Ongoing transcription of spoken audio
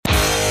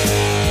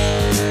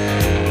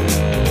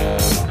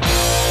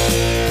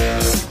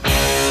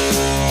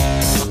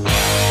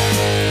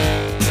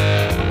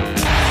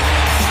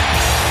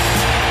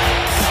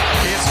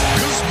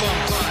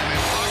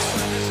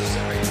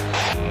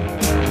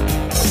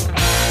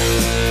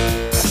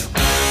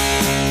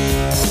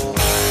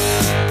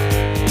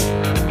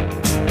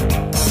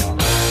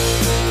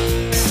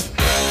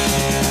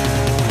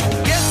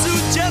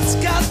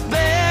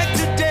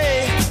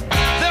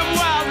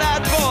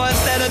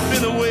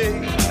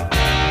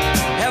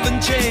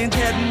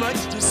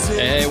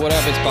Hey, what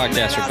up? It's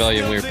Podcast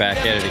Rebellion. We're back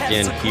at it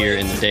again here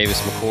in the Davis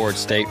McCord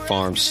State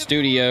Farm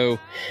studio.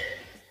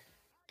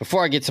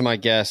 Before I get to my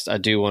guest, I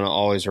do want to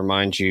always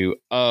remind you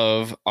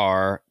of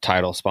our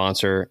title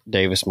sponsor,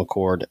 Davis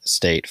McCord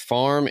State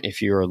Farm.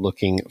 If you are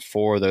looking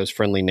for those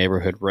friendly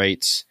neighborhood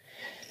rates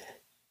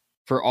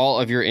for all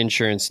of your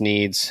insurance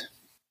needs,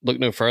 look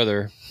no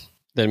further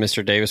than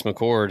Mr. Davis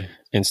McCord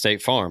in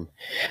State Farm.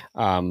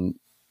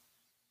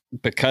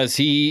 Because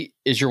he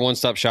is your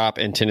one-stop shop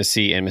in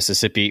Tennessee and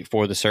Mississippi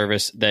for the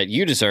service that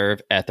you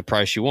deserve at the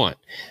price you want.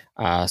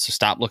 So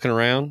stop looking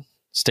around.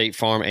 State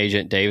Farm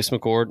agent Davis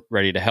McCord,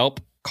 ready to help.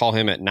 Call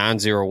him at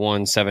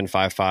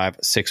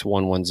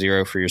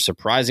 901-755-6110 for your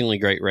surprisingly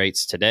great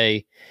rates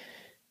today.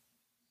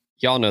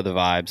 Y'all know the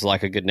vibes.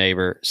 Like a good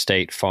neighbor,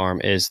 State Farm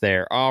is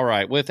there. All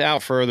right,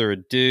 without further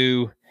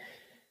ado,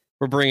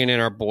 we're bringing in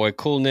our boy,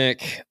 Cool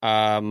Nick.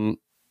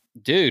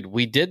 Dude,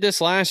 we did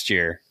this last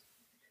year.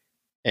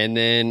 And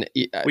then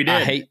we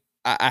did.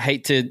 I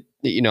hate to,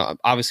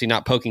 obviously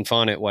not poking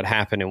fun at what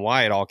happened and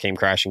why it all came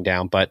crashing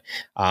down, but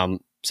some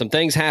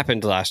things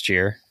happened last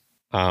year.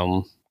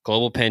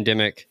 Global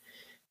pandemic.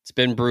 It's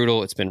been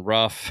brutal. It's been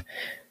rough,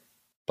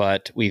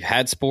 but we've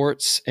had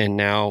sports, and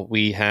now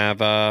we have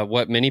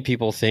what many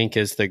people think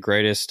is the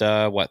greatest,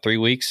 3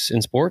 weeks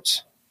in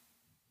sports?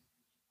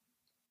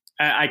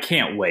 I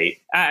can't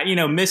wait.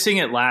 Missing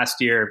it last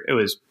year, it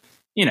was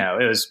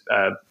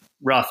a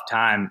rough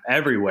time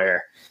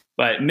everywhere.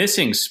 But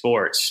missing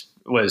sports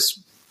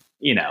was,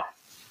 it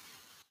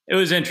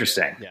was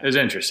interesting. Yeah. It was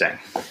interesting.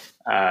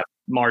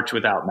 March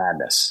without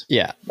madness.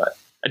 Yeah. But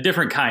a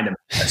different kind of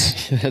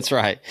madness. That's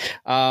right.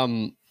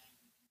 All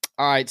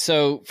right.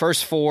 So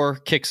first four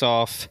kicks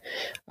off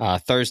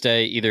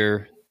Thursday,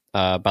 either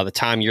by the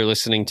time you're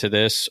listening to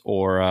this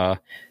or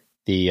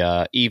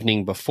the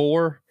evening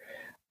before.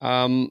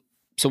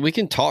 So we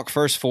can talk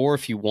first four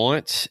if you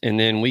want, and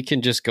then we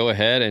can just go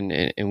ahead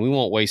and we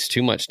won't waste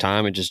too much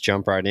time and just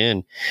jump right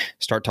in.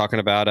 Start talking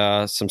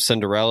about some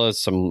Cinderellas,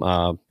 some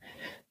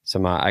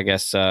I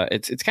guess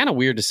it's kind of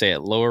weird to say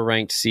it, lower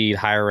ranked seed,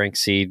 higher ranked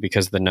seed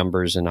because of the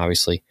numbers, and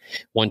obviously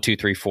 1, 2,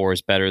 3, 4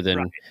 is better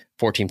than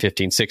 14,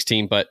 15,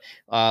 16. But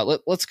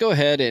let's go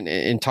ahead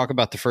and talk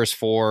about the first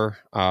four.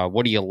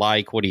 What do you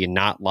like? What do you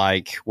not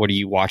like? What are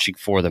you watching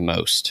for the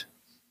most?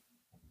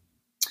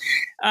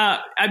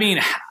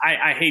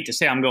 I hate to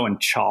say I'm going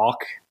chalk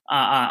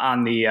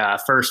on the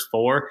first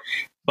four,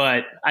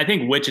 but I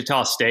think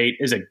Wichita State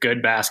is a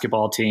good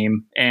basketball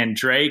team, and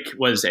Drake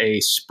was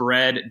a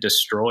spread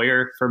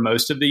destroyer for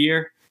most of the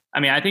year.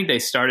 I think they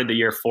started the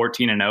year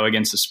 14-0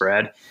 against the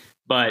spread,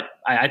 but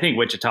I think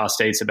Wichita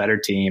State's a better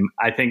team.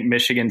 I think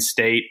Michigan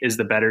State is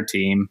the better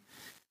team.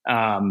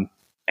 And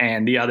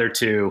the other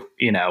two,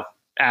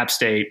 App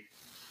State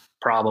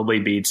probably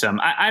beats them.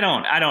 I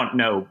don't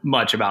know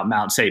much about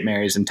Mount St.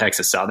 Mary's and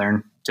Texas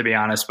Southern, to be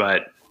honest,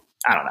 but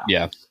I don't know.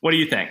 Yeah. What do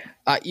you think?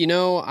 I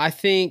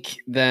think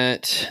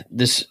that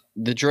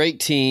the Drake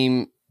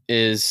team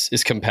is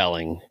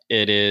compelling.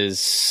 It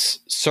is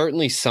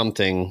certainly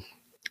something,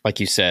 like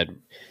you said,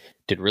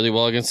 did really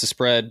well against the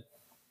spread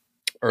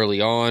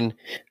early on.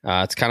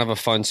 It's kind of a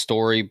fun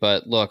story,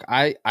 but look,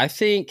 I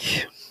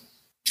think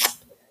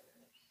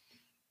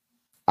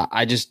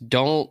I just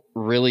don't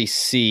really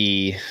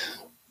see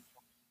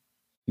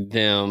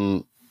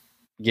them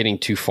getting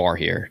too far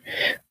here.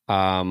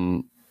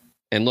 And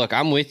look,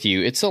 I'm with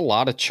you. It's a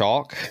lot of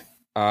chalk.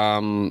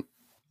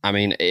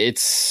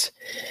 It's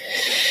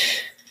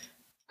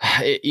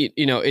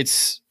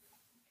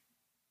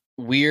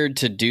weird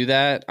to do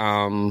that.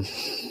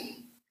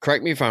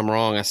 Correct me if I'm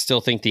wrong. I still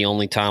think the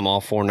only time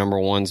all four number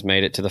ones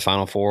made it to the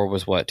Final Four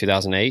was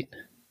 2008.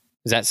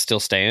 Does that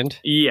still stand?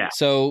 Yeah.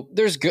 So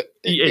there's good.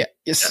 Yeah.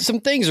 Some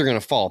things are going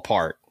to fall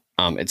apart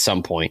at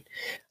some point.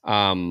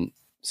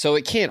 So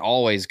it can't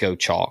always go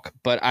chalk,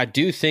 but I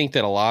do think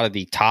that a lot of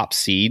the top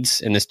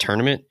seeds in this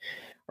tournament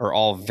are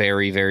all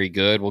very, very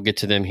good. We'll get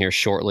to them here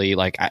shortly.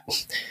 Like I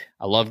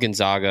love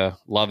Gonzaga,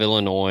 love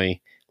Illinois,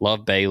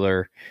 love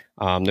Baylor.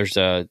 There's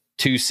a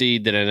 2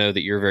 seed that I know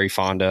that you're very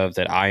fond of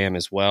that I am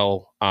as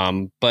well.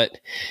 But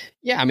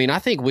yeah, I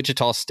think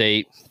Wichita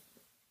State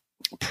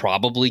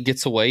probably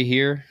gets away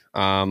here.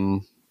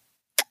 The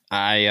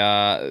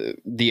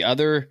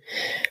other,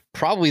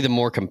 probably the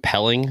more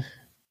compelling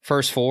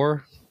first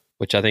four,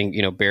 which I think,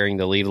 bearing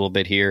the lead a little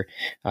bit here,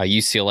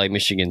 UCLA,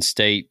 Michigan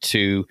State,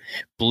 2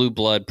 blue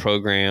blood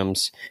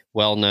programs,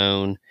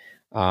 well-known.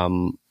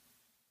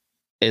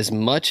 As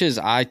much as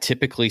I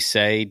typically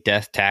say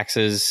death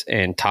taxes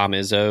and Tom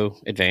Izzo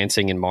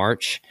advancing in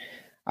March,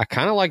 I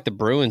kind of like the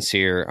Bruins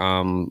here.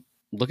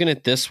 Looking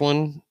at this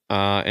one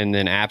and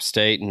then App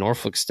State and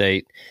Norfolk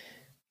State,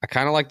 I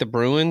kind of like the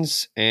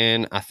Bruins,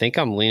 and I think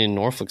I'm leaning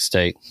Norfolk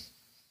State.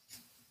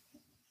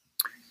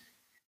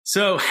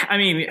 So,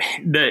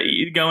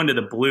 you go into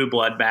the blue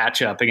blood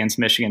matchup against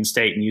Michigan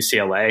State and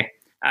UCLA.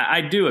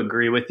 I do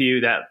agree with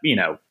you that,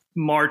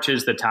 March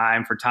is the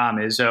time for Tom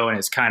Izzo, and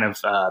it's kind of,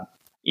 a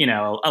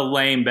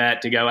lame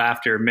bet to go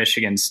after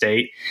Michigan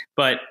State.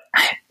 But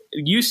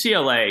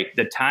UCLA,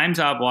 the times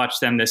I've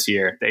watched them this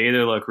year, they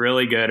either look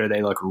really good or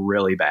they look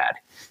really bad.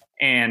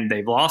 And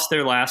they've lost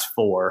their last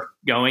 4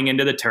 going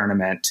into the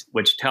tournament,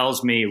 which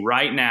tells me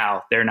right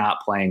now they're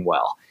not playing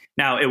well.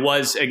 Now, it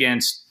was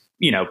against,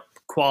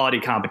 quality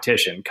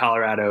competition,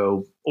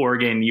 Colorado,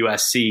 Oregon,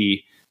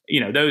 USC,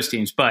 those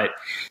teams. But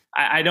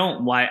I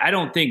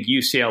don't think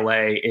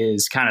UCLA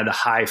is kind of the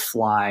high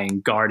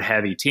flying guard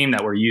heavy team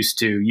that we're used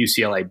to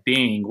UCLA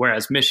being,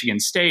 whereas Michigan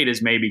State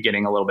is maybe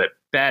getting a little bit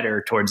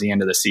better towards the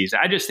end of the season.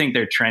 I just think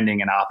they're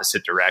trending in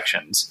opposite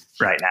directions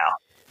right now.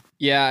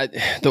 Yeah.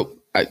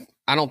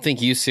 I don't think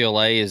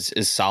UCLA is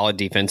as solid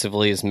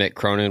defensively as Mick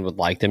Cronin would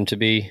like them to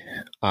be.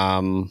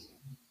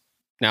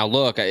 Now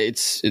look,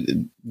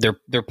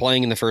 they're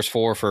playing in the first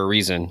 4 for a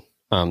reason.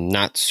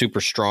 Not super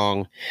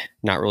strong,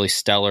 not really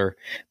stellar,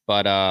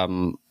 but I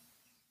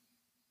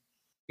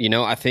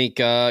think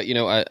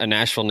a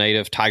Nashville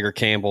native, Tiger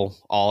Campbell,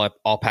 all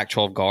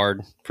Pac-12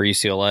 guard for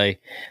UCLA,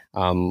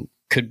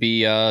 could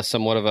be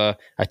somewhat of a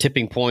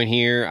tipping point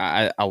here.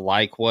 I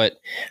like what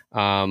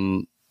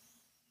Johnny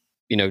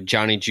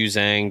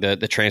Juzang,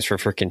 the transfer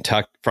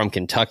from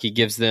Kentucky,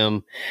 gives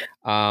them.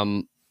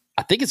 I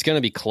think it's going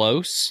to be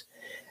close,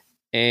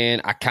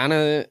 and I kind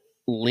of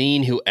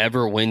lean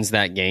whoever wins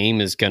that game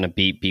is going to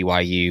beat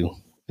BYU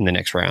in the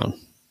next round.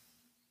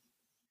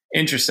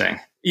 Interesting.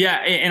 Yeah,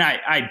 and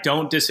I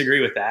don't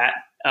disagree with that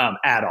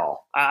at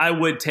all. I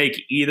would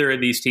take either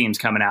of these teams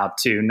coming out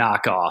to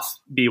knock off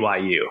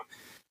BYU.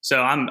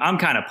 So I'm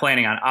kind of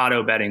planning on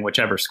auto betting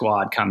whichever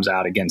squad comes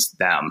out against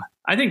them.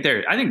 I think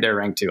they're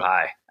ranked too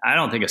high. I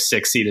don't think a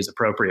 6 seed is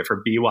appropriate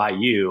for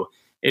BYU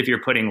if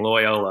you're putting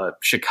Loyola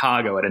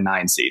Chicago at a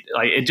 9 seed.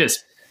 Like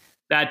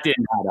that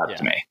didn't add up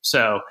to me.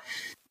 So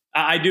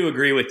I do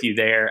agree with you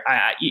there.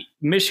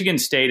 Michigan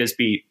State has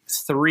beat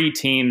 3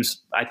 teams,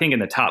 I think, in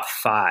the top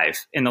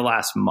 5 in the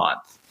last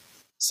month.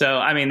 So,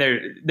 I mean,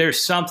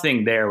 there's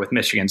something there with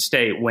Michigan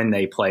State when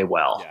they play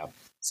well. Yeah.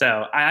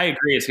 So I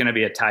agree it's going to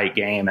be a tight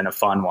game and a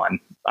fun one.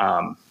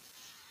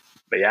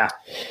 But yeah.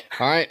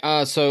 All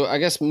right. So I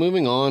guess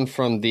moving on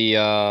from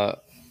the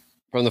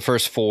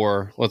first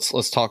 4,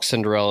 let's talk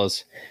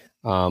Cinderellas.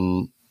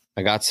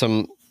 I got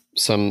some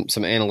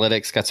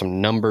analytics, got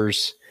some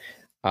numbers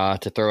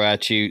to throw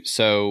at you.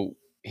 So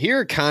here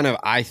are kind of,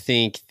 I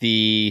think,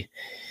 the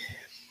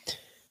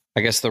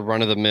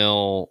run of the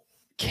mill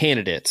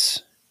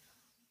candidates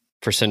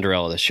for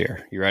Cinderella this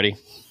year. You ready?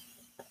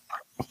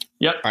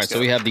 Yep. All right. So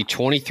we have the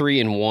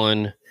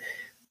 23-1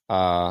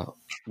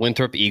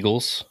 Winthrop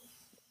Eagles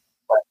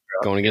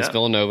going against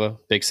Villanova,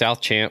 Big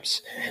South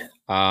champs.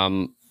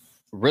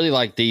 Really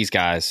like these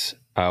guys.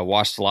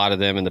 Watched a lot of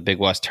them in the Big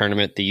West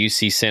tournament. The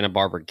UC Santa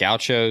Barbara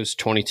Gauchos,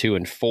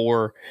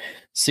 22-4,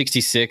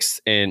 66th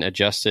in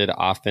adjusted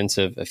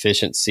offensive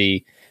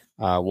efficiency.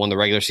 Won the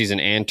regular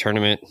season and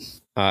tournament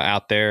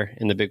out there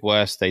in the Big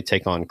West. They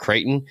take on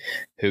Creighton,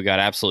 who got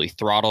absolutely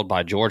throttled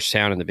by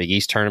Georgetown in the Big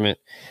East tournament.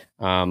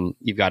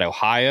 You've got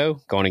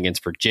Ohio going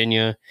against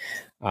Virginia.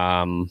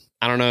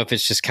 I don't know if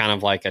it's just kind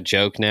of like a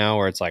joke now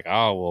where it's like,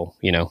 oh,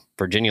 well,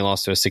 Virginia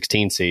lost to a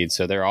 16 seed,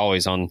 so they're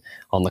always on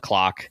the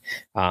clock.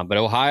 But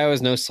Ohio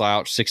is no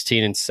slouch,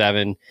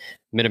 16-7,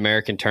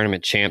 Mid-American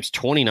tournament champs,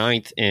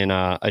 29th in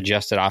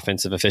adjusted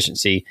offensive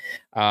efficiency.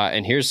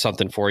 And here's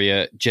something for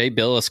you. Jay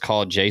Billis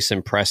called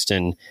Jason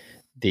Preston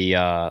the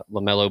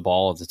LaMelo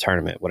Ball of the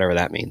tournament, whatever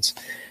that means.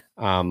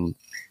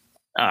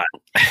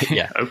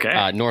 Yeah.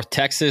 Okay. North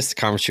Texas,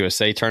 Conference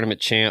USA tournament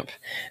champ,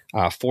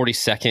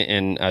 42nd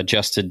in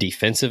adjusted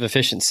defensive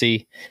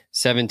efficiency,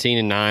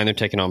 17-9. They're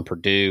taking on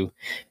Purdue.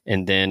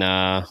 And then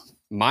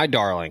my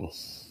darling,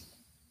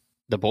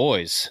 the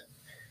boys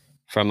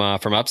from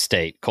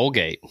upstate,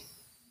 Colgate,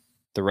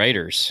 the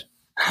Raiders,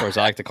 or as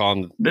I like to call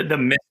them,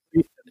 the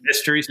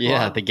mystery squad.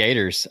 Yeah, the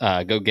Gators.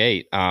 Go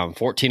Gate.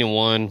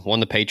 14-1, won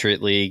the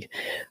Patriot League.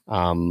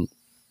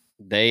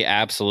 They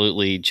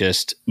absolutely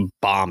just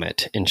bomb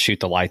it and shoot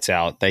the lights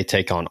out. They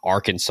take on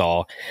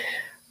Arkansas.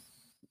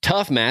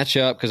 Tough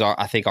matchup because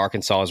I think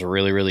Arkansas is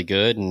really, really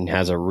good and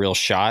has a real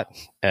shot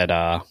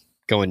at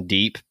going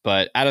deep.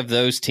 But out of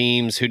those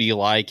teams, who do you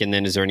like? And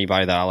then is there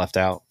anybody that I left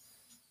out?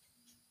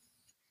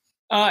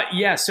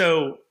 Yeah,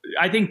 so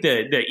I think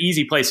the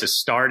easy place to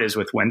start is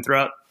with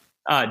Winthrop,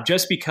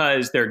 just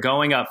because they're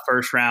going up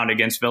first round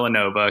against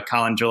Villanova.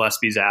 Colin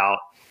Gillespie's out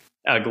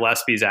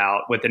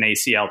with an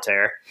ACL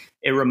tear.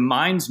 It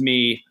reminds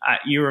me,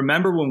 you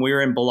remember when we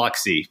were in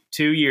Biloxi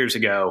 2 years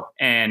ago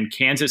and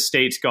Kansas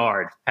State's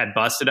guard had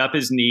busted up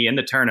his knee in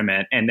the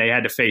tournament and they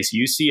had to face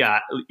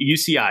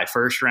UCI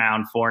first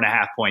round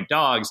 4.5-point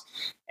dogs,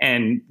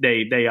 and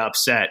they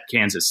upset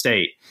Kansas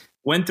State.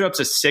 Winthrop's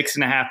a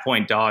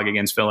 6.5-point dog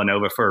against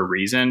Villanova for a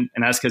reason,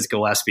 and that's because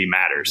Gillespie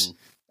matters.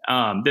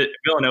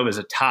 Villanova is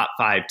a top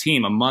 5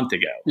 team a month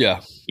ago.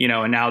 Yeah.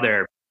 And now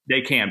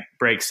they can't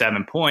break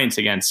 7 points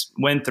against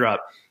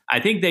Winthrop. I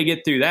think they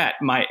get through that.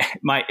 My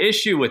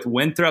issue with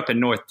Winthrop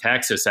and North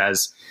Texas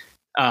as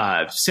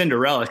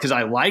Cinderella, because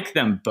I like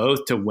them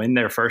both to win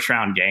their first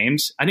round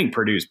games. I think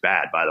Purdue's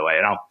bad, by the way,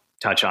 and I'll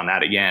touch on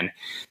that again.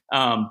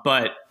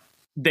 But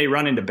they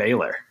run into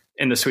Baylor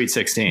in the Sweet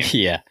 16.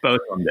 Yeah.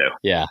 Both of them do.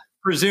 Yeah.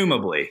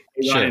 Presumably,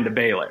 they run into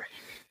Baylor.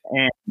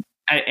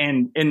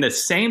 And in the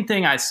same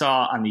thing I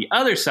saw on the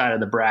other side of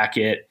the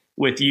bracket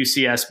with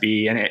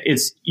UCSB, and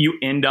it's you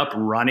end up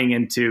running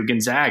into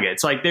Gonzaga.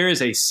 It's like there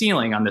is a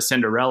ceiling on the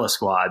Cinderella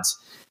squads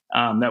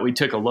that we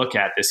took a look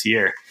at this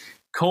year.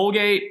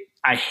 Colgate,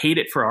 I hate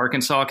it for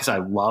Arkansas because I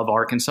love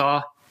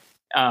Arkansas.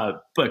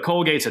 But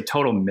Colgate's a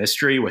total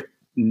mystery with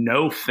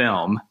no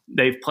film.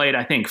 They've played,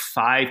 I think,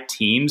 5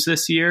 teams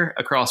this year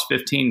across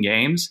 15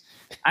 games.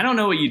 I don't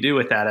know what you do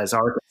with that as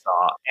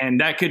Arkansas,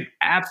 and that could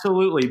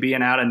absolutely be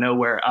an out of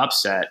nowhere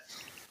upset.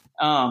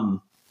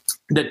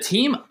 The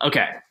team,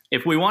 okay,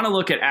 if we want to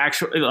look at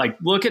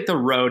look at the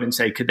road and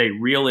say, could they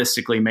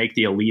realistically make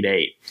the Elite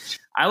Eight?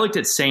 I looked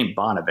at St.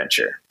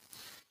 Bonaventure.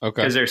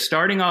 Okay. Because they're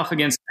starting off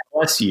against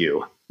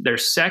LSU. Their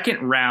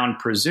second round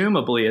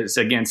presumably is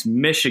against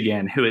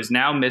Michigan, who is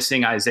now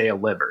missing Isaiah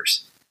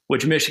Livers,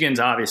 which Michigan's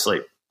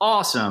obviously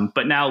awesome,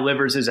 but now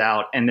Livers is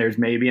out and there's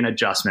maybe an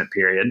adjustment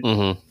period.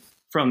 Mm-hmm.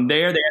 From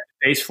there, they have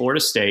to face Florida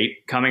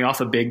State, coming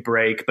off a big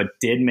break, but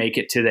did make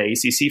it to the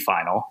ACC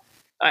final.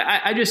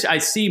 I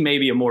see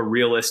maybe a more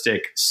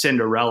realistic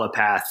Cinderella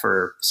path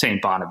for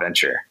St.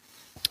 Bonaventure.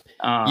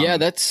 Yeah,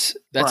 that's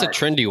a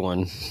trendy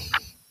one.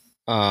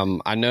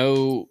 I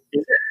know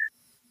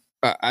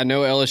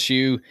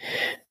LSU,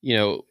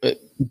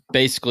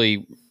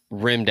 basically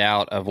rimmed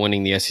out of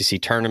winning the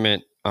SEC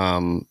tournament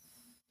and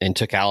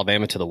took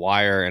Alabama to the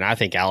wire. And I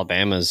think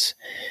Alabama's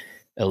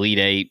Elite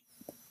Eight,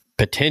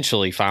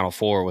 potentially Final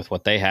Four with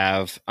what they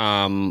have.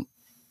 Love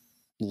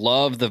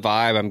the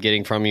vibe I'm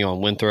getting from you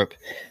on Winthrop.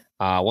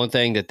 One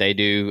thing that they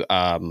do,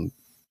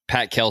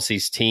 Pat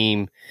Kelsey's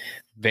team,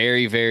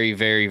 very, very,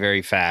 very,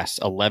 very fast.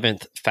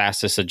 11th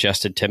fastest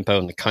adjusted tempo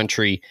in the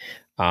country.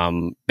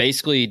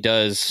 Basically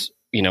does,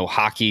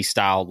 hockey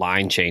style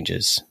line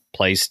changes,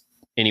 plays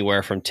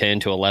anywhere from 10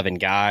 to 11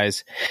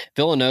 guys.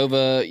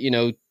 Villanova,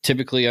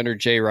 typically under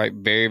Jay Wright,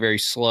 very, very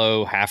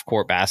slow half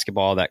court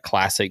basketball, that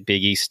classic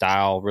Big East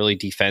style, really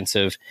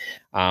defensive.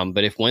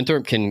 But if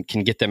Winthrop can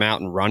get them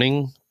out and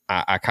running,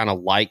 I kind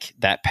of like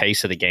that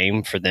pace of the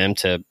game for them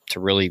to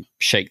really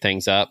shake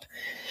things up.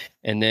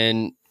 And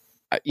then,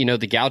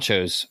 the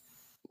Gauchos,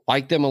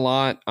 like them a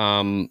lot.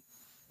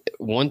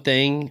 One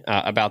thing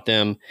about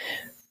them,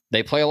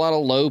 they play a lot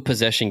of low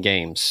possession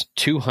games,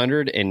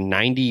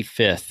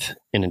 295th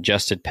in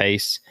adjusted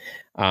pace.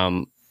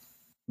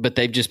 But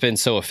they've just been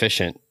so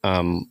efficient.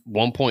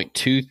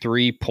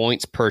 1.23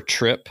 points per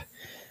trip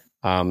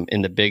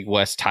in the Big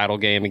West title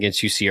game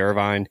against UC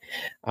Irvine.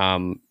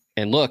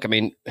 And look,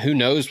 who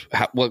knows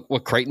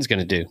what Creighton's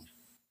going to do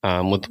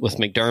with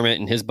McDermott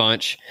and his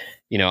bunch.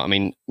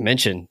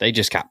 Mention they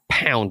just got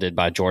pounded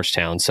by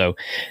Georgetown. So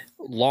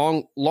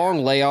long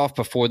layoff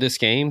before this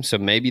game, so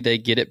maybe they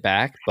get it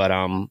back. But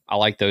I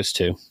like those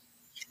two.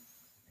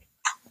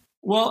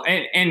 Well,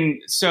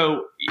 and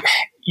so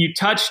you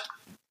touched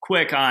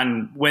quick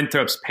on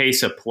Winthrop's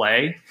pace of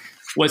play.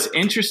 What's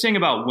interesting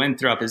about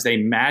Winthrop is they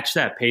match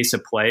that pace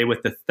of play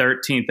with the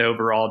 13th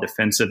overall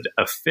defensive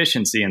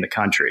efficiency in the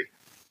country.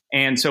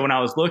 And so when I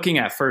was looking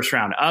at first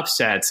round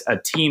upsets, a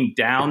team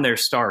down their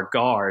star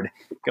guard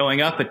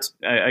going up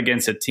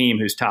against a team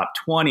who's top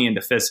 20 in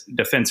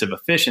defensive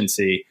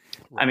efficiency,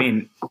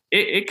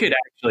 it could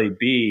actually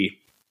be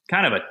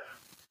kind of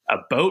a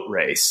boat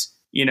race,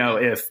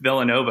 if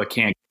Villanova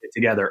can't get it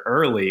together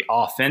early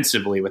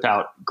offensively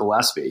without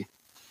Gillespie.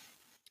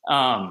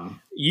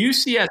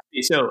 UCSB,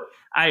 so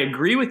I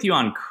agree with you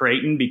on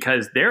Creighton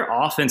because their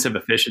offensive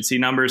efficiency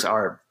numbers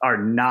are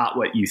not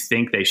what you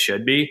think they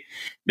should be.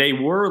 They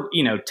were,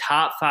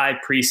 top 5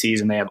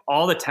 preseason. They have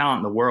all the talent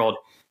in the world.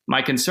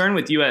 My concern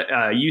with you at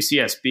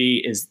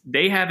UCSB is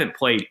they haven't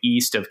played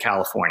east of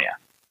California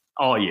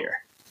all year.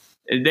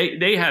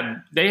 They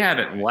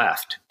haven't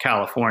left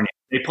California.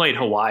 They played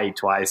Hawaii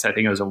twice. I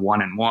think it was a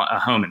 1-1, a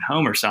home and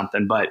home or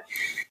something. But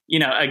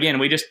again,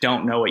 we just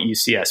don't know what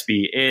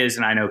UCSB is,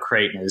 and I know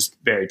Creighton is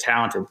very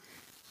talented.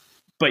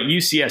 But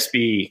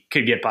UCSB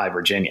could get by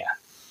Virginia,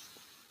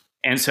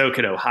 and so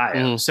could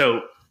Ohio.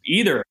 So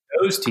either of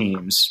those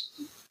teams,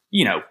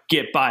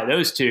 get by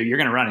those two, you're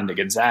going to run into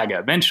Gonzaga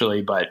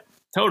eventually. But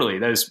totally,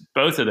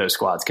 both of those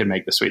squads could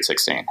make the Sweet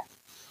 16.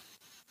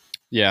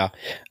 Yeah,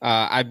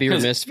 I'd be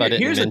remiss if I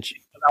didn't mention.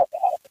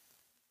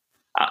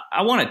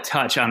 I want to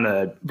touch on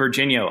the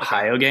Virginia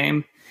Ohio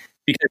game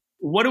because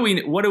what do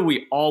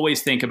we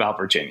always think about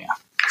Virginia?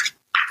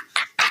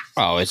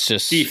 Oh, it's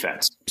just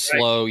defense.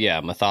 Slow, right? Yeah,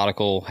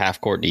 methodical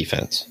half-court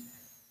defense.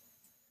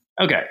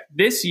 Okay,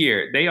 this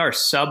year they are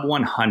sub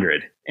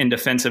 100 in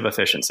defensive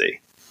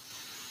efficiency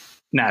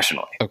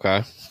nationally.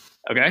 Okay.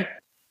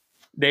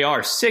 They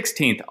are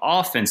 16th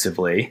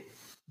offensively,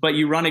 but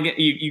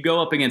you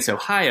go up against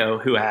Ohio,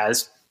 who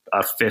has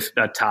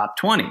a top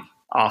 20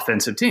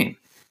 offensive team.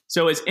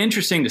 So it's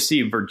interesting to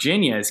see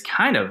Virginia is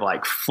kind of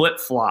like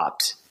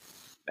flip-flopped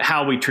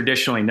how we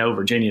traditionally know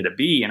Virginia to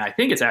be. And I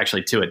think it's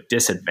actually to a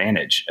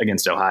disadvantage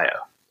against Ohio.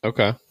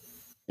 Okay.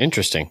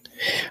 Interesting.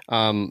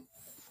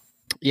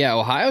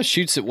 Ohio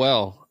shoots it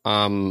well.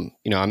 I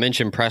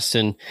mentioned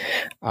Preston.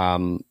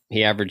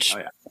 He averaged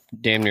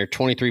damn near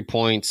 23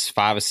 points,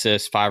 5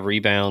 assists, 5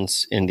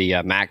 rebounds in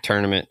the MAC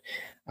tournament.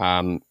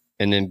 And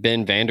then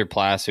Ben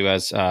Vanderplas, who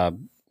has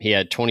he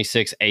had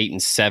 26, 8,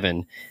 and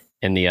 7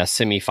 in the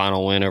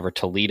semifinal win over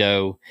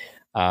Toledo.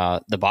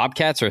 The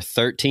Bobcats are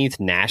 13th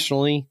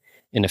nationally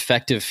in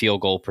effective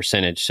field goal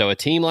percentage. So a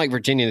team like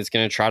Virginia that's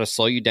going to try to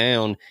slow you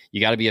down,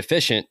 you got to be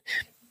efficient.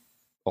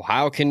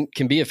 Ohio can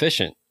be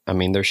efficient. I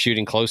mean, they're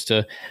shooting close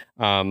to,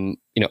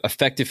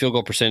 effective field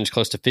goal percentage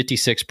close to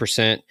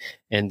 56%,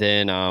 and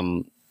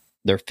then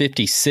they're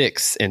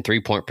 56th in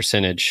 3-point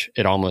percentage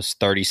at almost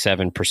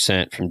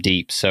 37% from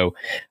deep. So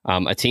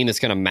a team that's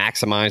going to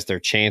maximize their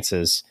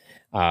chances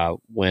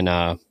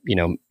when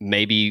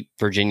maybe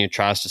Virginia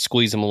tries to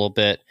squeeze them a little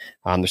bit.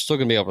 They're still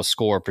going to be able to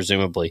score,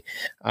 presumably.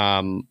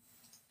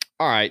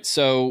 All right,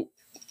 so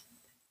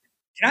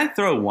can I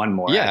throw one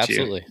more at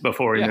absolutely. You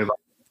before we move on?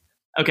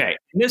 Okay,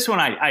 this one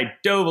I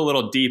dove a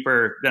little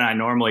deeper than I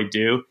normally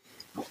do.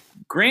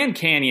 Grand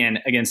Canyon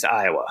against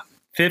Iowa,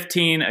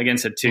 15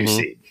 against a 2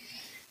 seed.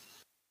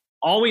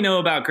 All we know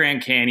about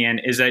Grand Canyon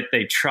is that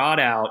they trot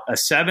out a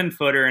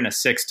 7-footer and a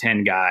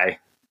 6'10" guy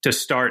to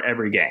start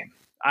every game.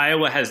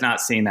 Iowa has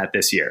not seen that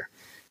this year.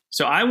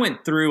 So I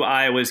went through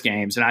Iowa's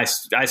games and I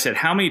said,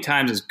 how many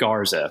times has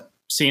Garza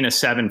seen a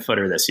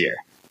 7-footer this year?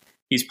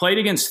 He's played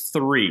against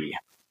 3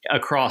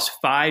 across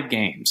 5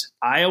 games.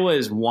 Iowa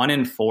is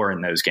 1-4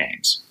 in those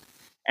games.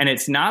 And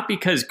it's not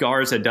because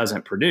Garza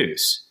doesn't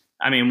produce.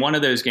 I mean, one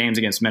of those games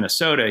against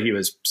Minnesota, he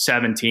was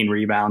 17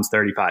 rebounds,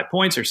 35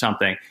 points or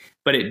something,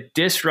 but it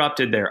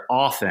disrupted their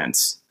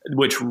offense,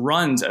 which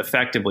runs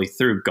effectively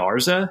through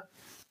Garza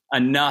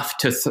enough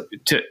to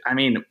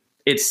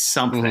it's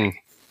something.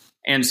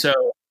 And so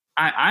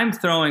I'm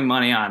throwing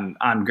money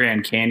on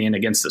Grand Canyon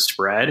against the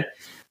spread,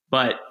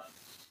 but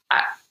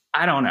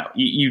I don't know.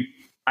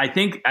 I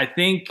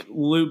think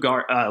Luke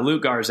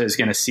Garza is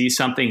going to see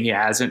something he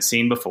hasn't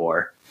seen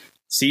before.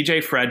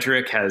 CJ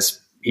Frederick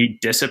he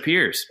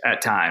disappears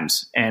at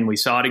times, and we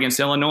saw it against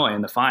Illinois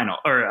in the final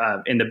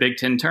or in the Big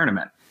Ten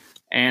tournament.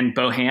 And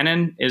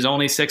Bohannon is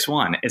only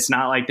 6'1". It's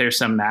not like there's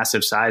some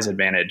massive size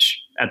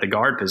advantage at the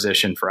guard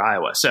position for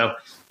Iowa. So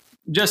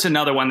just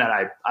another one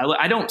that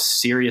I don't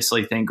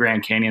seriously think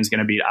Grand Canyon's going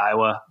to beat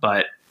Iowa,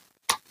 but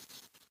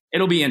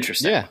it'll be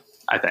interesting. Yeah,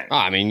 I think.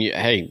 I mean,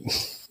 hey,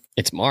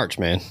 it's March,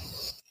 man.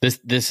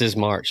 This is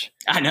March.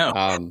 I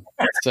know.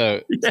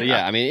 So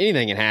yeah, I mean,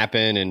 anything can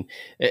happen, and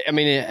I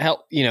mean, it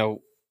help.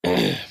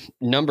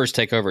 Numbers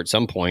take over at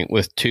some point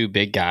with 2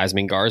 big guys. I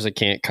mean, Garza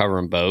can't cover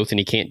them both, and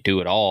he can't do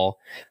it all.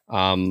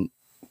 No,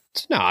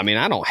 I mean,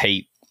 I don't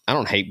hate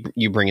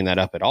you bringing that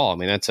up at all. I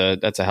mean, that's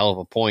a hell of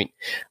a point.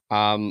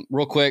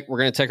 Real quick, we're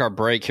going to take our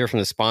break here from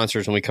the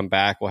sponsors. When we come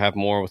back, we'll have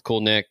more with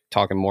Cool Nick,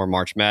 talking more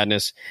March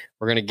Madness.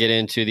 We're going to get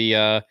into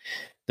the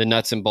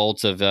nuts and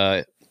bolts of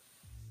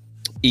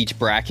each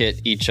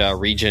bracket, each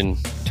region,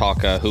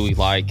 talk who we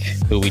like,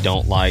 who we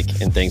don't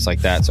like, and things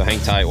like that. So hang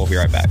tight. We'll be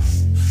right back.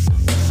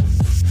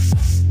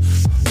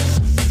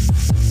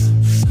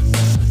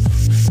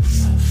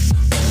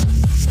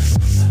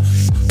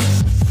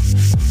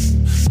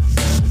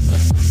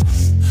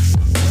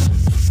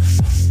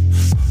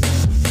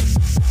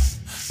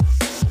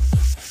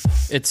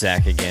 It's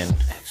Zach again,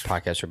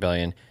 Podcast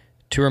Rebellion,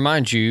 to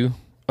remind you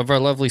of our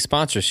lovely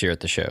sponsors here at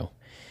the show.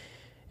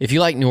 If you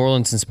like New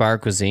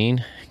Orleans-inspired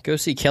cuisine, go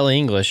see Kelly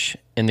English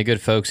and the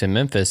good folks in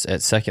Memphis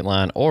at Second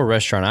Line or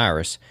Restaurant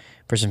Iris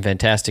for some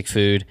fantastic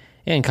food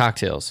and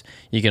cocktails.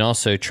 You can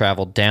also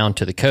travel down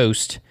to the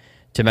coast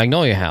to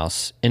Magnolia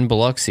House in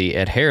Biloxi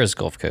at Harrah's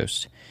Gulf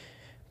Coast.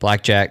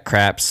 Blackjack,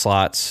 craps,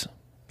 slots,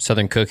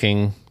 southern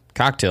cooking,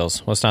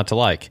 cocktails, what's not to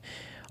like?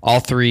 All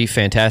 3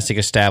 fantastic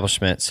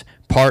establishments,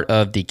 part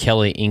of the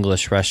Kelly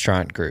English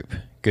Restaurant Group.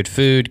 Good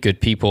food, good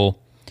people,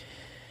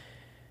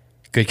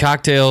 good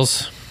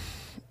cocktails.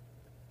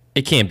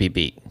 It can't be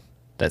beat.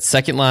 That's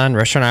Second Line,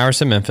 Restaurant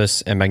Iris in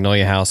Memphis, and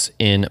Magnolia House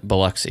in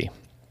Biloxi.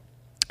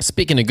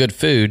 Speaking of good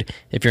food,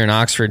 if you're in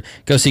Oxford,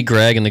 go see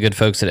Greg and the good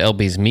folks at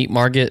LB's Meat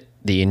Market,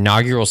 the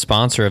inaugural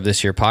sponsor of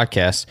this year's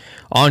podcast,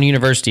 on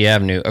University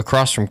Avenue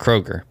across from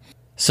Kroger.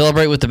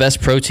 Celebrate with the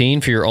best protein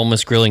for your Ole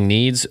Miss grilling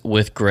needs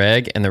with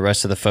Greg and the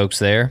rest of the folks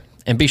there.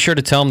 And be sure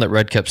to tell them that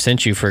Red Cup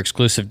sent you for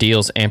exclusive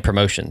deals and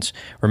promotions.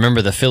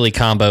 Remember, the Philly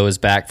combo is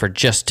back for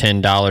just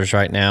 $10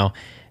 right now.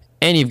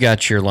 And you've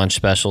got your lunch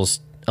specials,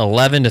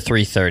 11 to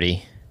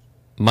 3:30,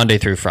 Monday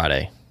through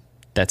Friday.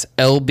 That's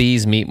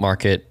LB's Meat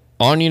Market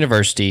on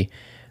University,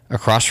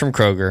 across from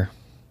Kroger.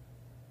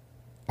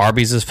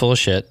 Arby's is full of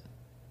shit.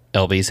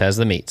 LB's has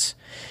the meats.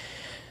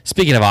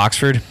 Speaking of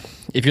Oxford,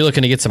 if you're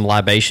looking to get some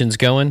libations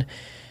going,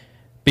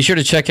 be sure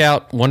to check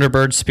out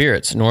Wonderbird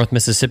Spirits, North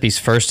Mississippi's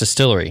first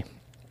distillery.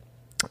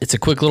 It's a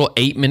quick little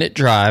 8-minute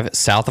drive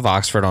south of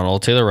Oxford on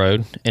Old Taylor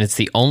Road, and it's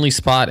the only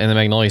spot in the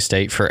Magnolia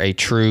State for a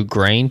true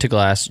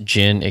grain-to-glass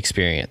gin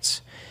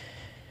experience.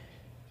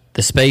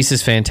 The space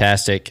is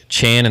fantastic.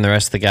 Chan and the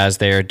rest of the guys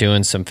there are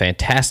doing some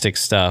fantastic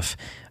stuff.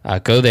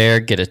 Go there,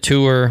 get a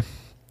tour,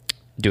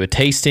 do a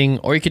tasting,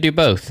 or you could do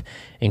both.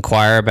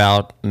 Inquire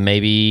about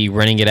maybe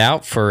renting it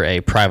out for a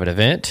private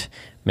event,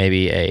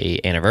 maybe a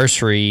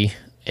anniversary,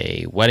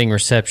 a wedding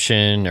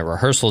reception, a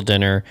rehearsal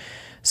dinner,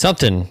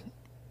 something,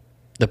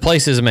 the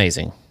place is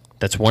amazing.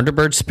 That's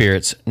Wonderbird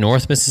Spirits,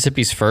 North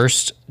Mississippi's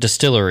first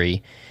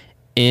distillery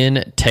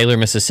in Taylor,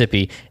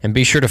 Mississippi. And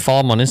be sure to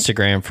follow them on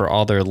Instagram for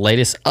all their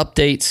latest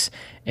updates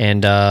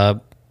and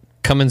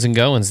comings and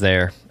goings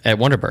there at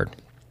Wonderbird.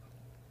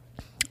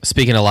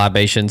 Speaking of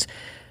libations,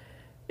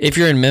 if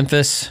you're in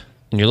Memphis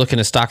and you're looking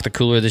to stock the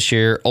cooler this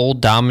year,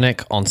 Old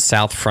Dominick on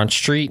South Front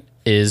Street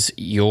is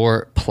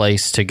your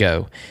place to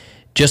go.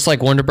 Just like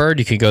Wonderbird,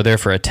 you can go there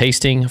for a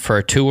tasting, for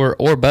a tour,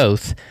 or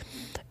both.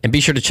 And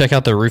be sure to check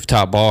out the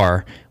rooftop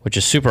bar, which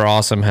is super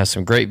awesome, has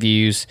some great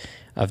views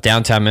of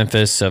downtown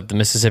Memphis, of the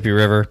Mississippi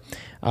River.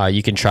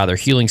 You can try their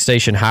Huling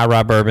Station High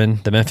Rye Bourbon,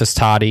 the Memphis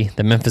Toddy,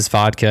 the Memphis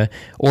Vodka,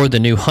 or the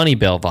new Honey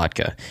Bell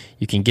Vodka.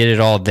 You can get it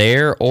all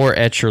there or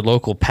at your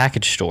local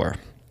package store.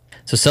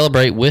 So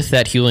celebrate with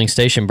that Huling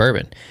Station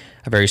bourbon,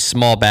 a very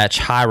small batch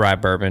high rye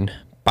bourbon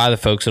by the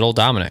folks at Old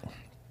Dominick.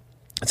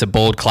 It's a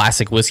bold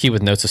classic whiskey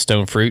with notes of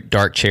stone fruit,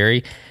 dark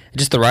cherry,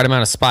 just the right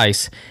amount of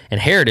spice,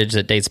 and heritage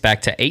that dates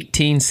back to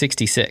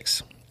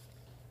 1866.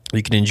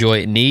 You can enjoy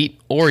it neat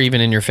or even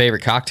in your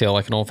favorite cocktail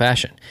like an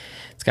old-fashioned.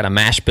 It's got a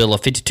mash bill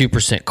of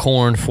 52%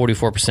 corn,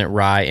 44%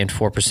 rye, and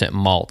 4%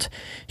 malt.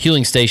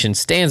 Huling Station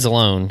stands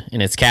alone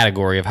in its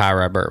category of high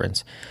rye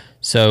bourbons.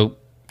 So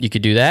you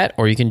could do that,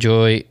 or you can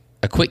enjoy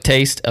a quick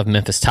taste of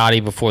Memphis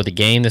Toddy before the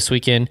game this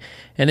weekend,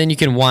 and then you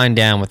can wind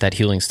down with that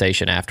Huling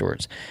Station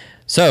afterwards.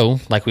 So,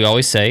 like we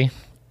always say,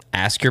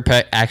 ask your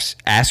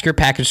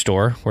package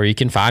store where you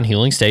can find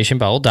Huling Station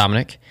by Old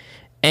Dominick.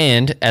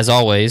 And, as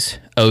always,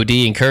 OD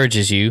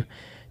encourages you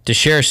to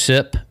share a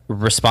sip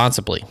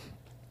responsibly.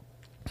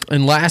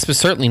 And last but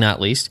certainly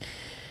not least,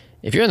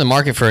 if you're in the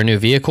market for a new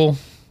vehicle,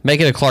 make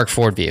it a Clark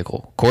Ford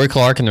vehicle. Corey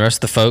Clark and the rest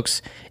of the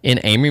folks in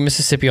Amory,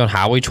 Mississippi on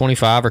Highway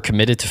 25 are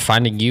committed to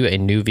finding you a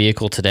new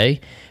vehicle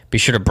today. Be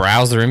sure to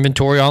browse their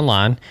inventory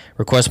online,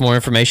 request more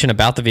information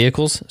about the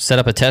vehicles, set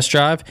up a test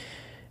drive,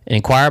 and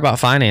inquire about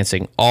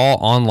financing, all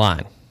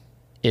online.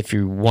 If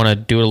you want to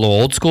do it a little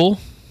old school,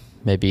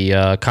 maybe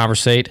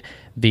conversate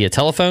via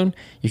telephone,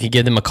 you can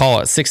give them a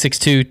call at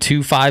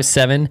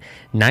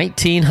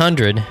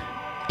 662-257-1900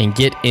 and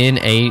get in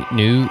a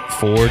new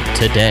Ford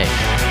today.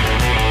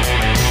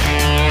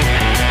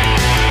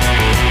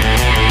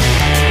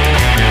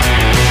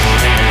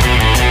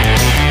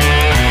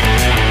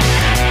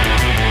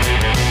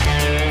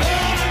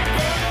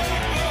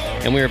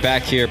 And we are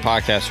back here,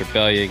 Podcast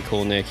Rebellion.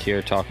 Cool Nick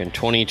here, talking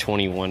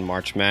 2021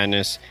 March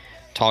Madness.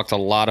 Talked a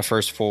lot of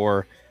first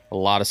four, a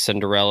lot of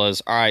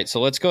Cinderellas. All right, so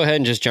let's go ahead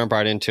and just jump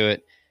right into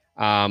it.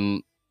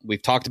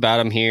 We've talked about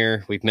them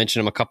here. We've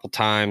mentioned them a couple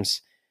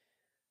times.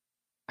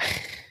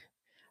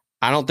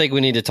 I don't think we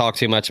need to talk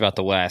too much about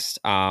the West.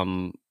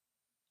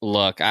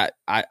 Look,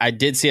 I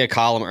did see a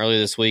column earlier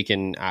this week,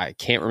 and I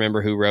can't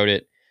remember who wrote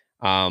it.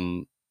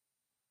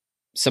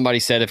 Somebody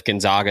said if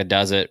Gonzaga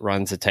does it,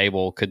 runs the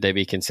table, could they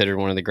be considered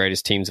one of the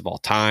greatest teams of all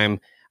time?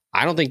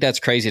 I don't think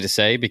that's crazy to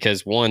say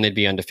because, one, they'd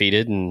be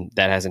undefeated, and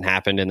that hasn't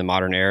happened in the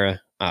modern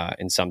era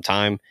in some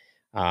time.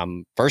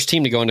 First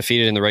team to go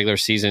undefeated in the regular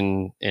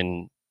season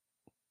in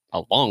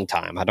a long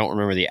time. I don't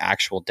remember the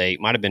actual date.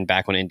 Might have been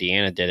back when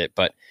Indiana did it.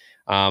 But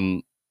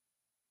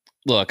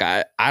look,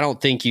 I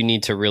don't think you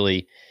need to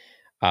really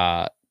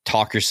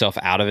talk yourself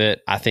out of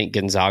it. I think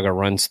Gonzaga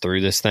runs through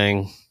this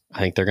thing. I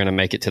think they're going to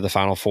make it to the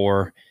Final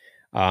Four.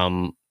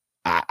 I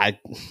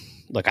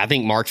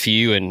think Mark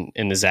Few and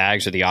the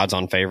Zags are the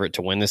odds-on favorite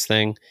to win this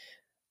thing.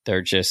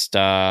 They're just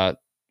Jalen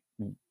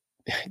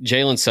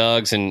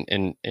Suggs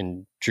and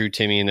Drew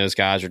Timme and those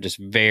guys are just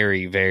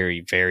very,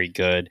 very, very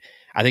good.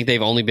 I think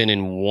they've only been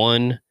in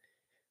one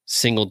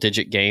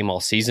single-digit game all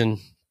season.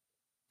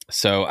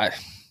 So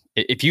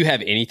if you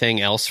have anything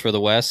else for the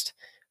West,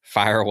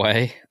 fire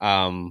away.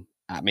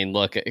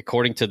 Look,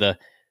 according to the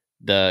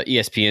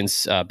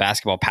ESPN's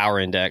Basketball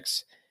Power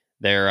Index,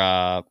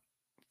 they're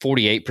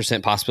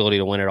 48% possibility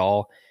to win it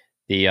all.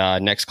 The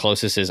next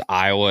closest is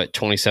Iowa at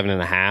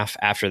 27.5.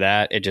 After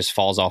that, it just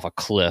falls off a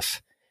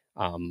cliff.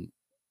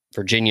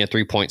 Virginia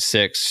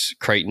 3.6,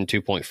 Creighton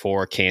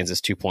 2.4, Kansas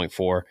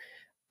 2.4.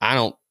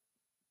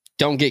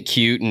 Don't get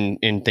cute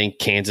and think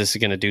Kansas is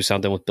going to do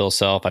something with Bill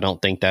Self. I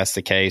don't think that's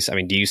the case. I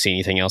mean, do you see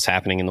anything else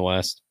happening in the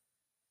West?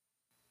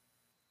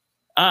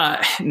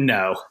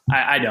 No,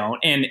 I don't.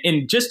 And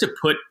just to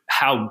put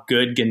how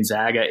good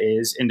Gonzaga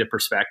is into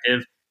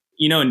perspective,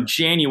 in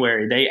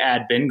January, they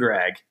add Ben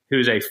Gregg,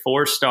 who's a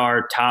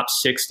 4-star top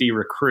 60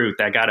 recruit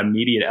that got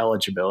immediate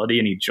eligibility,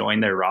 and he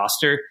joined their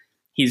roster.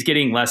 He's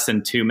getting less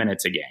than 2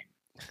 minutes a game.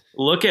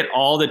 Look at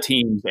all the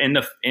teams in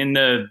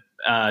the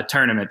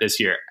tournament this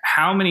year.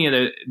 How many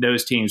of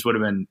those teams would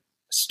have been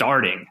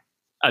starting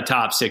a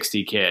top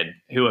 60 kid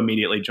who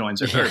immediately joins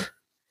their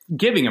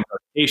giving him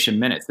rotation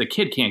minutes? The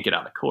kid can't get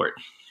on the court.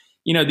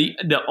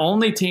 The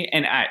only team,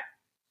 and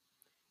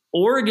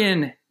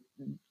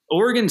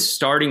Oregon's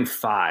starting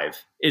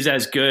five is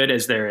as good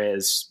as there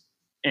is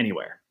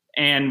anywhere.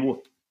 And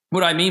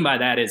what I mean by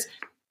that is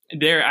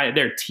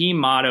their team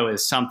motto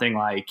is something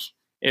like,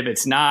 if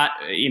it's not,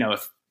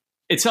 if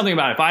it's something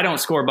about if I don't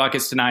score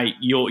buckets tonight,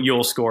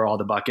 you'll score all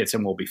the buckets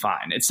and we'll be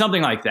fine. It's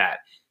something like that.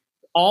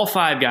 All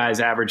 5 guys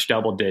average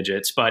double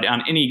digits, but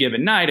on any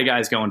given night, a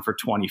guy's going for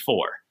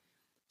 24.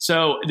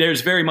 So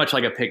there's very much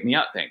like a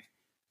pick-me-up thing.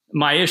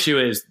 My issue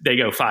is they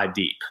go 5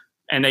 deep,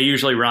 and they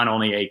usually run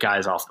only 8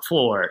 guys off the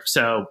floor.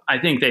 So I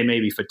think they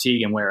maybe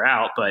fatigue and wear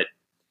out, but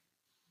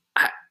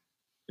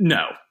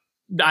no,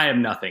 I have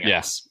nothing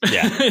else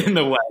in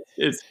the West.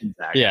 It's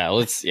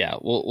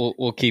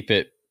we'll keep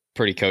it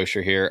pretty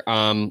kosher here.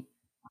 All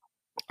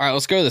right,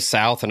 let's go to the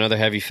South, another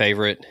heavy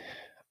favorite.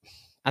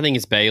 I think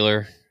it's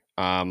Baylor.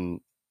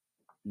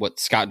 What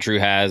Scott Drew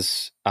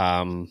has.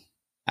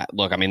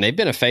 Look, I mean, they've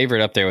been a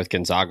favorite up there with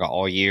Gonzaga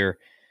all year.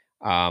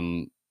 I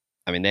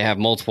mean, they have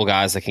multiple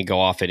guys that can go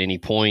off at any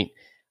point.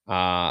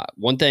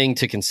 One thing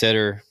to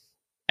consider,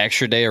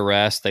 extra day of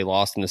rest. They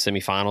lost in the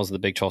semifinals of the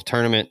Big 12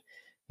 tournament.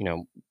 You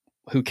know,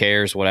 who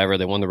cares? Whatever.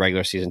 They won the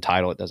regular season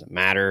title. It doesn't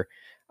matter.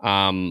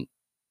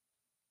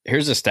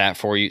 Here's a stat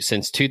for you.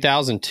 Since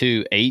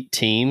 2002, 8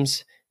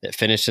 teams that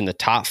finished in the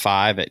top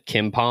 5 at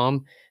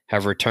KenPom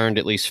have returned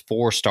at least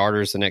 4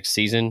 starters the next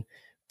season.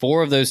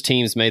 4 of those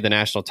teams made the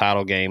national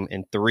title game,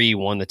 and 3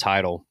 won the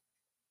title.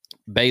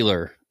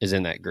 Baylor is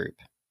in that group.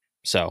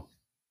 So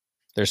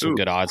there's some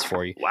good odds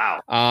for you.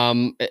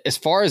 Wow. As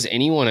far as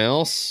anyone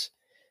else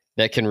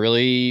that can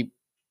really,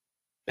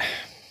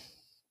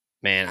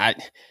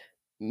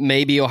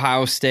 maybe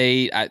Ohio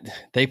State.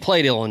 They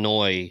played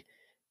Illinois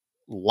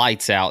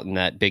lights out in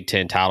that Big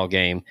Ten title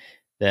game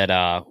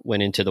that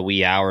went into the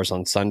wee hours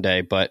on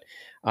Sunday. But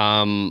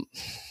I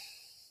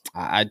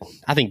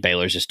think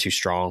Baylor's just too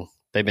strong.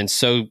 They've been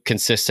so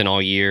consistent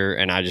all year,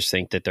 and I just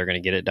think that they're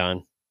going to get it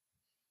done.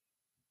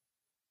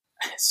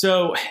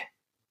 So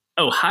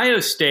Ohio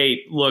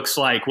State looks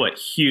like what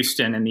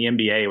Houston and the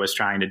NBA was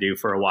trying to do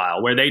for a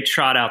while, where they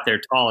trot out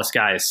their tallest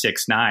guy as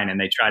 6'9",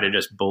 and they try to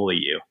just bully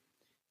you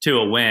to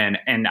a win.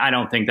 And I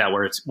don't think that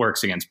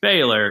works against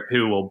Baylor,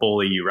 who will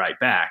bully you right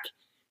back.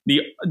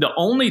 The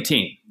only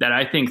team that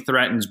I think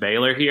threatens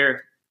Baylor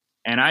here,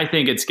 and I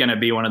think it's going to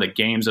be one of the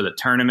games of the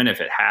tournament if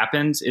it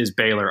happens, is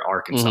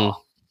Baylor-Arkansas. Mm-hmm.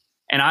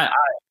 And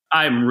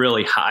I'm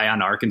really high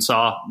on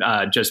Arkansas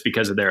just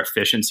because of their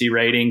efficiency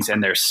ratings,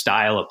 and their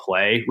style of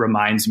play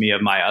reminds me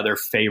of my other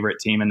favorite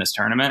team in this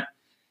tournament.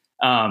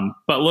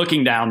 But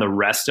looking down the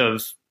rest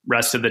of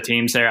the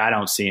teams there, I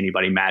don't see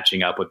anybody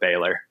matching up with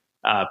Baylor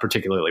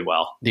particularly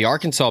well. The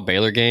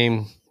Arkansas-Baylor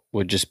game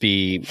would just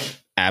be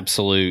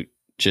absolute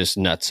just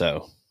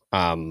nutso.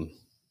 The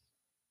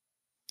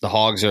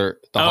Hogs are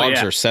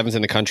 7th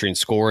in the country in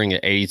scoring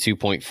at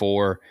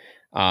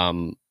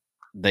 82.4.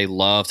 They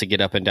love to get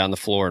up and down the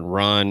floor and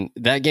run.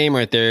 That game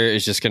right there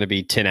is just going to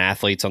be 10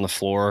 athletes on the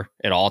floor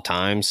at all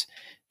times,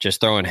 just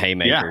throwing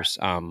haymakers.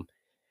 Yeah.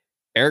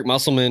 Eric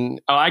Musselman.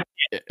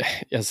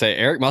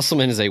 Eric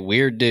Musselman is a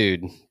weird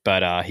dude,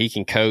 but he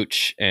can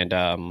coach, and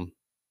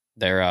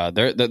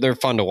they're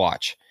fun to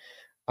watch.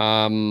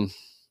 All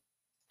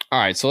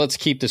right, so let's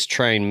keep this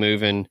train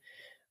moving.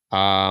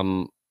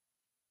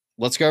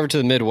 Let's go over to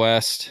the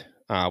Midwest.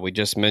 We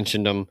just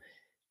mentioned them.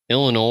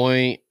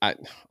 Illinois, a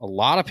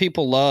lot of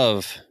people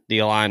love the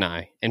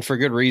Illini, and for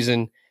good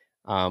reason.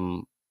 I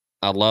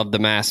love the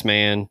masked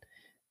man,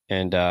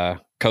 and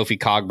Kofi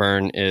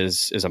Cogburn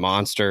is a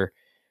monster.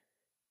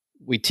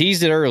 We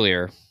teased it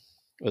earlier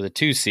with a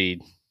 2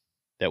 seed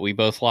that we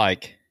both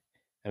like.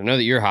 I know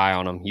that you're high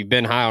on them. You've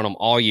been high on them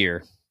all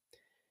year.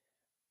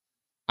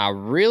 I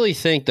really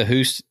think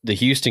the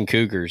Houston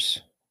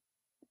Cougars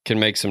can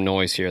make some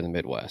noise here in the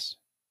Midwest.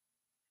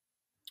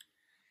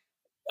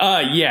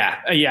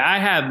 I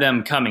have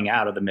them coming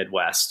out of the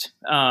Midwest.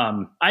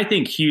 I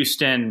think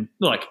Houston,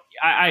 look,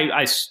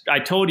 I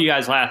told you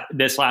guys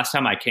last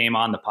time I came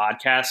on the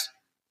podcast,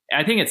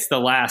 I think it's the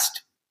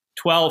last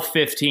 12,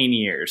 15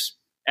 years.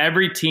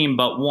 Every team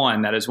but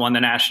one that has won the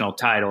national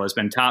title has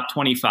been top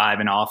 25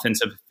 in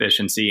offensive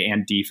efficiency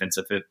and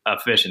defensive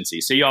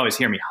efficiency. So you always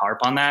hear me harp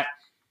on that.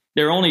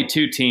 There are only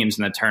 2 teams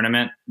in the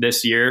tournament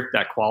this year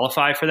that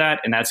qualify for that,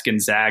 and that's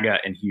Gonzaga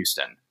and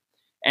Houston.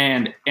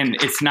 And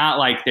it's not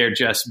like they're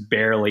just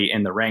barely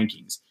in the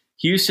rankings.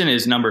 Houston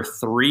is number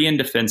 3 in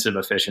defensive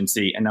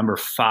efficiency and number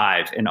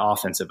 5 in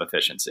offensive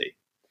efficiency.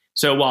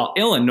 So while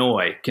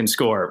Illinois can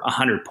score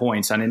 100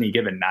 points on any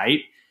given night,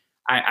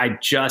 I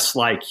just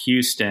like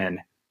Houston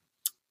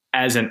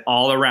as an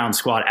all-around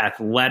squad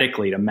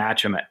athletically to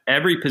match them at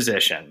every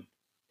position.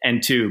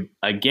 And to,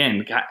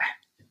 again,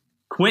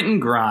 Quentin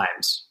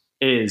Grimes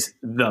is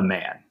the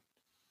man.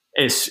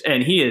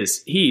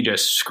 He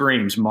just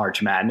screams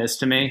March Madness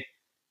to me.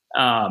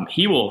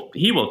 He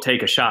will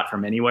take a shot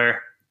from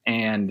anywhere.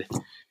 And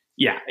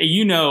yeah,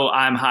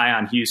 I'm high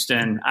on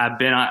Houston.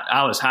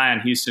 I was high on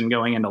Houston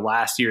going into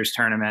last year's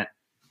tournament.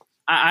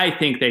 I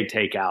think they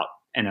take out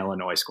an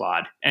Illinois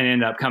squad and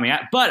end up coming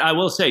out. But I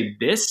will say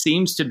this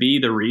seems to be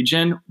the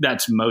region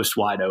that's most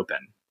wide open,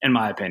 in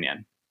my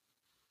opinion.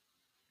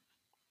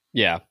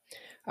 Yeah.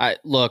 I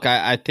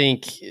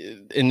think,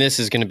 and this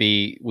is going to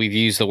be, we've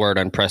used the word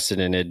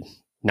unprecedented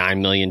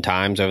 9 million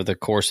times over the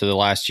course of the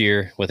last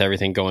year with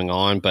everything going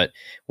on. But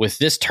with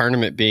this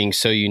tournament being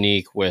so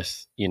unique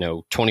with,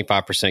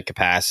 25%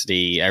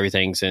 capacity,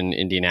 everything's in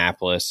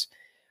Indianapolis.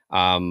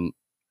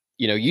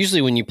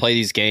 Usually when you play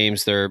these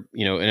games, they're,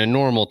 in a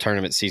normal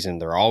tournament season,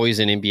 they're always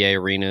in NBA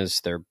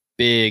arenas. They're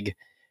big,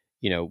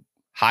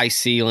 high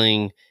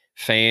ceiling.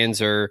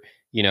 Fans are,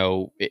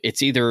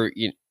 it's either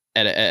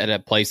at a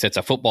place that's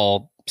a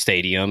football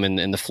stadium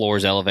and the floor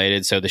is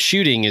elevated. So the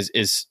shooting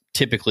is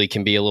typically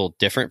can be a little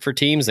different for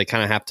teams. They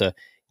kind of have to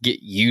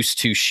get used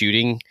to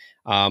shooting.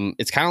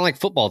 It's kind of like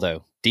football,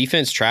 though.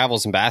 Defense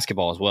travels in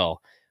basketball as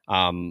well.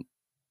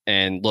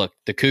 And look,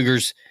 the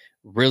Cougars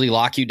really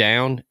lock you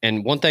down.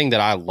 And one thing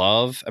that I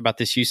love about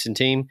this Houston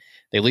team,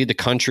 they lead the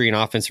country in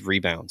offensive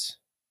rebounds,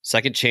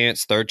 second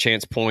chance, third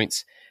chance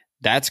points.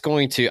 That's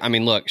going to,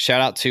 look,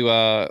 shout out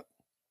to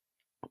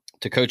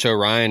Coach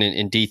O'Ryan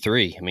in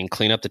D3.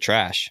 Clean up the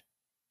trash.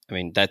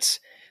 That's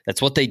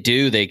what they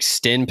do. They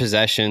extend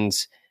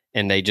possessions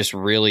and they just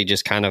really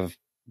just kind of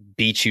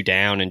beat you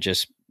down and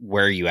just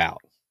wear you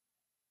out.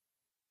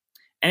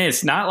 And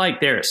it's not like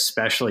they're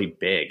especially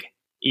big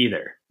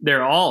either.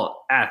 They're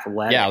all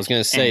athletic. Yeah, I was going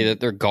to say that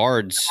their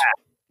guards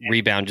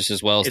rebound just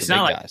as well as the big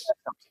guys. It's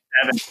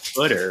not like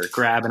 7-footer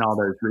grabbing all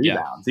those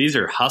rebounds. Yeah. These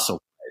are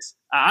hustle plays.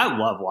 I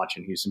love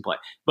watching Houston play.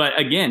 But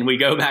again, we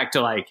go back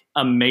to like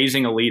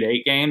amazing Elite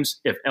Eight games.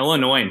 If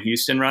Illinois and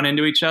Houston run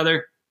into each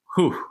other,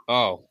 whew.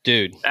 Oh,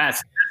 dude.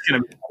 That's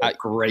going to be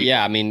great.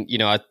 Yeah,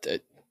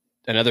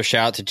 another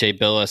shout out to Jay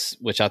Billis,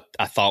 which I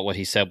thought what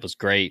he said was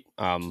great.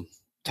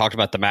 Talked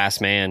about the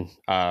masked man,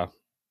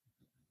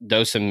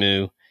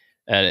 Dosunmu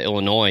at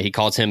Illinois. He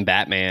calls him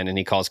Batman, and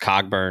he calls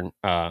Cockburn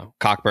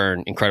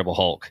Incredible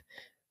Hulk,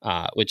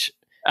 which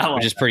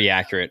is pretty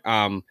accurate.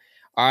 All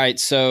right,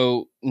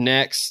 so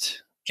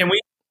next, can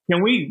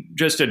we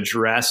just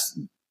address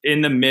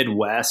in the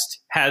Midwest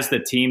has the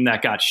team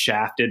that got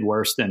shafted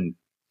worse than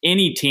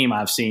any team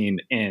I've seen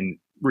in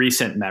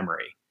recent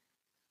memory?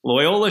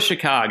 Loyola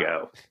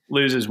Chicago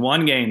loses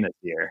one game this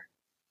year.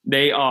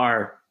 They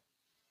are,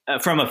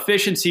 from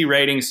efficiency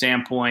rating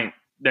standpoint,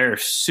 they're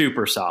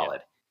super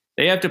solid. Yeah.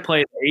 They have to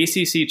play the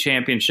ACC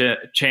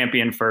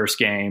champion first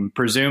game,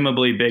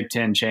 presumably Big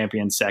Ten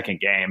champion second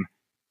game.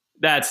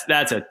 That's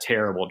a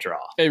terrible draw.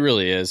 It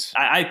really is.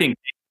 I think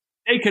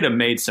they could have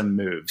made some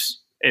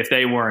moves if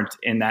they weren't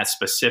in that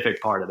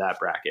specific part of that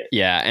bracket.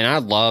 Yeah, and I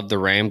love the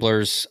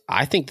Ramblers.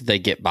 I think that they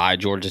get by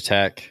Georgia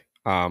Tech.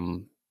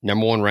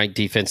 Number one ranked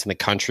defense in the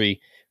country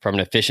from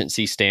an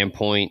efficiency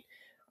standpoint.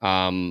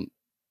 They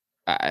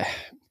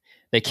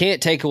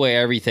can't take away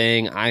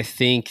everything. I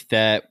think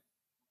that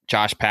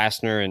Josh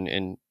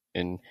Pastner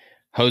and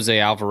Jose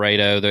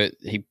Alvarado,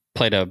 he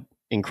played an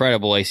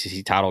incredible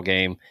ACC title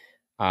game.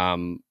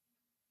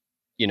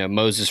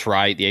 Moses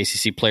Wright, the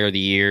ACC Player of the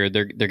Year,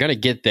 they're going to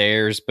get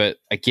theirs. But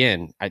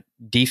again,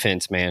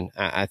 defense, man,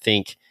 I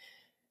think.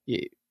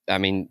 The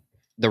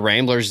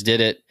Ramblers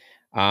did it.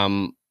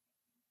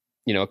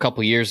 A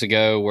couple years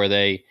ago where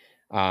they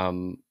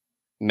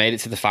made it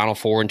to the Final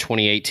Four in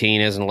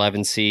 2018 as an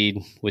 11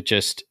 seed with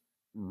just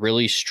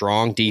really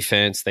strong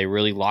defense. They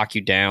really lock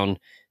you down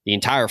the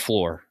entire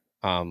floor.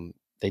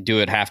 They do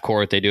it half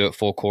court. They do it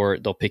full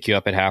court. They'll pick you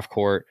up at half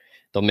court.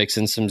 They'll mix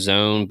in some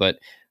zone. But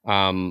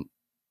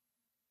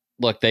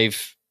look,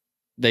 they've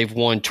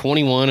won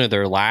 21 of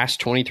their last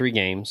 23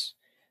 games.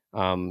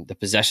 The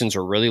possessions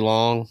are really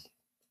long.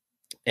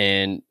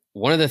 And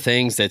one of the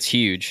things that's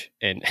huge,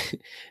 and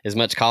as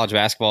much college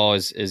basketball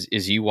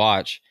as you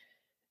watch,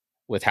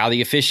 with how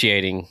the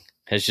officiating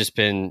has just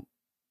been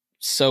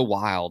so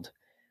wild,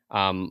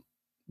 the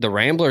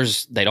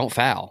Ramblers, they don't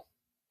foul.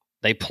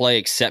 They play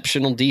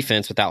exceptional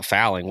defense without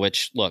fouling,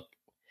 which, look,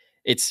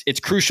 it's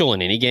crucial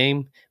in any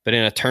game, but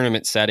in a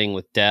tournament setting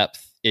with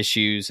depth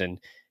issues and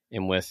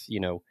with,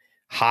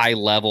 high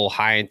level,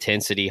 high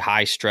intensity,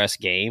 high stress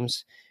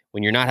games,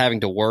 when you're not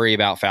having to worry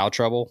about foul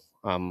trouble,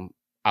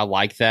 I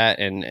like that,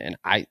 and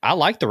I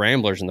like the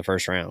Ramblers in the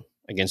first round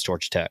against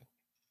Georgia Tech.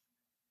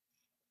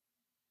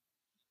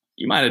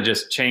 You might have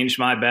just changed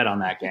my bet on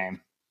that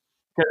game,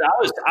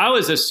 because I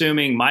was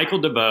assuming Michael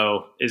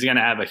DeVoe is going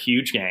to have a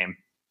huge game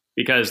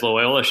because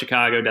Loyola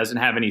Chicago doesn't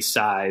have any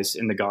size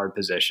in the guard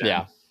position.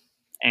 Yeah,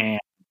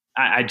 and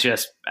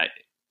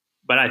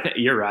but I think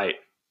you're right.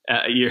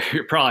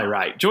 You're probably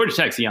right. Georgia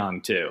Tech's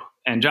young too,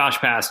 and Josh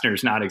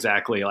Pastner's not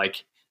exactly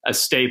like a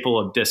staple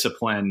of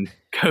discipline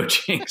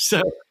coaching.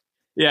 So.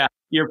 Yeah,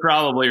 you're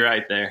probably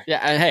right there. Yeah,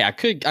 and hey, I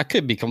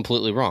could be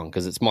completely wrong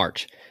because it's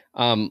March.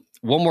 One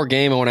more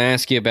game I want to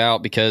ask you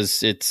about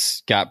because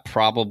it's got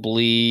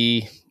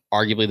probably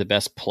arguably the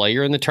best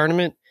player in the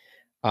tournament.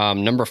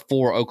 Number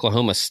 4,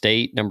 Oklahoma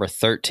State. Number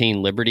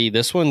 13, Liberty.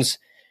 This one's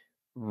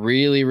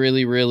really,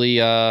 really,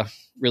 really,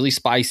 really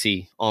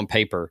spicy on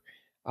paper.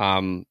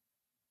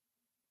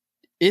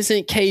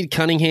 Isn't Cade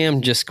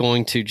Cunningham just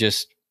going to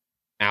just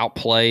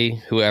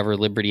outplay whoever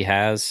Liberty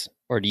has,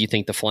 or do you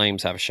think the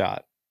Flames have a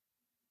shot?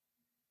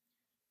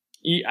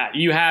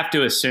 You have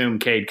to assume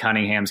Cade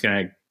Cunningham's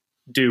going to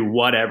do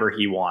whatever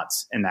he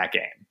wants in that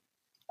game.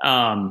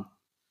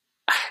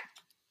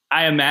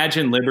 I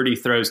imagine Liberty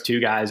throws two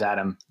guys at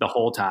him the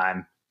whole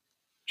time,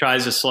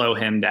 tries to slow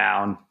him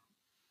down.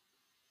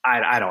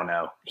 I don't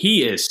know.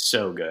 He is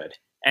so good.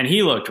 And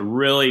he looked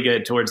really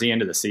good towards the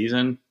end of the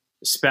season,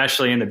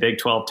 especially in the Big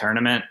 12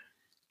 tournament.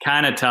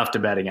 Kind of tough to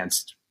bet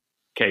against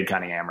Cade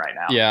Cunningham right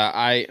now.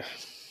 Yeah,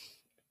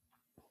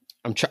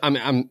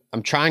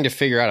 I'm trying to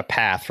figure out a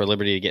path for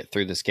Liberty to get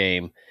through this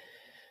game.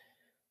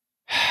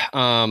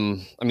 I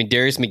mean,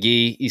 Darius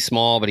McGee, he's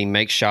small, but he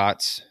makes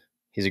shots.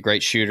 He's a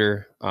great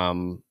shooter.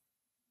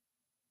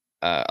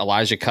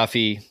 Elijah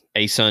Cuffey,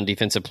 ASUN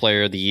Defensive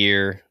Player of the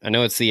Year. I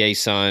know it's the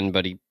ASUN,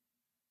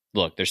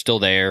 but they're still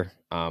there.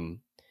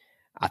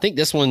 I think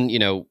this one,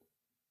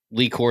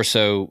 Lee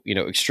Corso,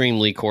 extreme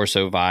Lee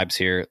Corso vibes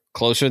here,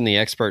 closer than the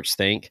experts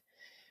think.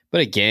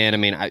 But again, I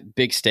mean,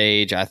 big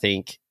stage. I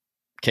think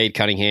Cade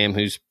Cunningham,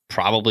 who's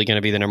probably going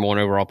to be the number one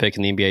overall pick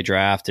in the NBA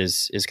draft,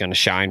 is going to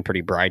shine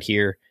pretty bright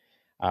here.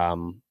 I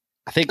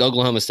think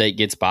Oklahoma State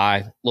gets by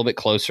a little bit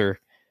closer.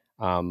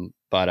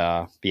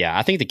 But yeah,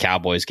 I think the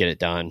Cowboys get it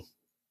done.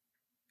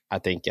 I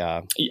think,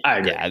 I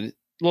agree. Yeah, a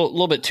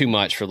little bit too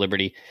much for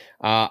Liberty.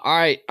 All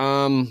right.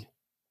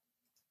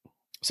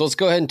 So let's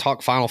go ahead and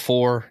talk Final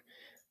Four.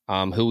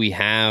 Who we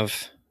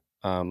have.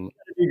 The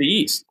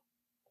East.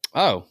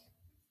 Oh,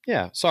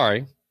 yeah.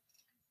 Sorry.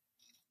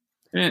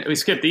 We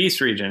skipped the East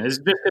region.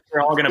 Is this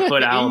we're all going to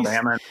put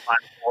Alabama in the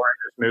Final Four and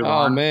just move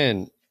on? Oh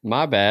man,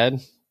 my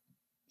bad.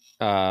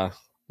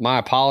 My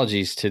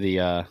apologies to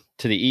the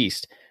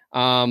East.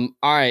 All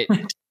right.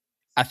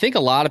 I think a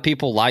lot of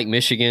people like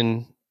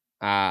Michigan.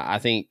 I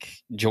think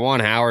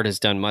Juwan Howard has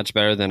done much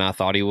better than I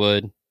thought he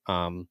would.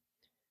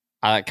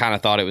 I kind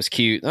of thought it was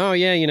cute. Oh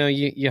yeah,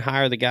 you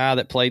hire the guy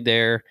that played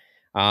there.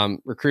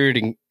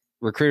 Recruited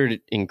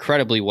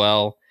incredibly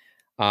well.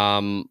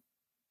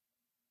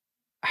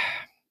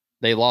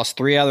 They lost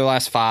 3 out of their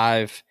last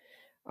 5.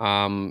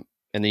 And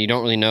then you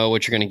don't really know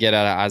what you're going to get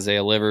out of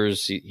Isaiah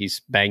Livers.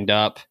 He's banged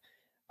up.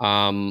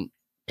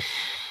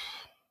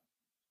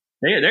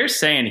 They're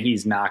saying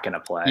he's not going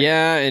to play.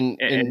 Yeah,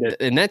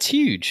 and that's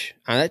huge.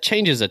 That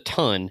changes a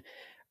ton.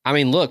 I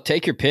mean, look,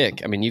 take your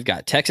pick. I mean, you've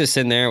got Texas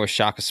in there with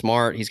Shaka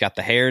Smart. He's got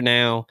the hair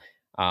now.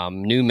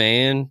 New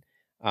man.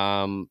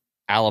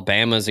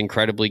 Alabama's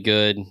incredibly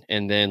good.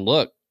 And then,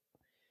 look,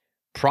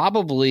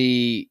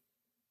 probably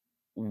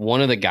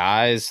one of the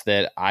guys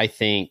that I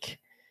think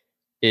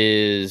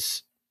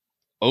is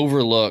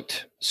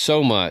overlooked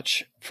so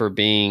much for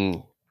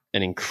being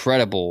an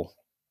incredible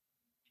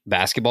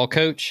basketball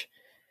coach,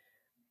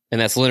 and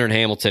that's Leonard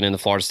Hamilton in the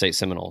Florida State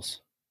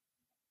Seminoles.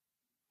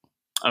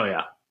 Oh,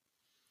 yeah.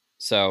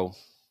 So,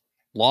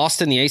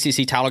 lost in the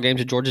ACC title game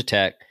to Georgia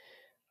Tech,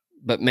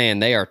 but man,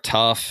 they are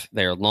tough.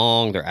 They're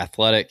long, they're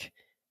athletic,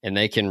 and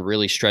they can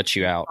really stretch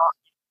you out.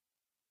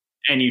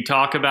 And you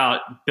talk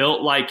about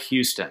built like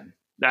Houston.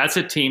 That's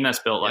a team that's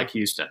built like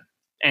Houston.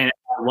 And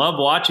I love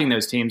watching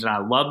those teams, and I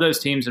love those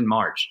teams in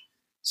March.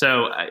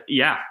 So, I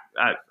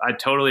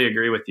totally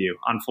agree with you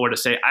on Florida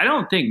State. I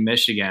don't think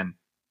Michigan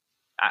 –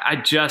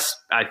 I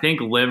think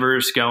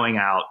Livers going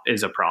out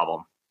is a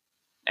problem.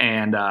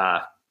 And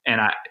I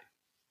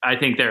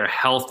think there are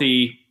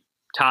healthy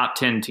top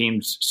 10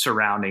 teams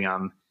surrounding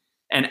them.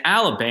 And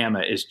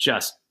Alabama is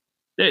just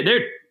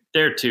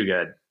they're too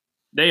good.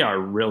 They are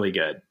really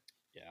good.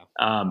 Yeah.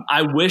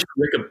 I wish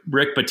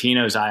Rick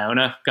Pitino's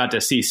Iona got to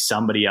see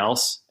somebody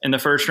else in the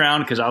first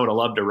round because I would have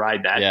loved to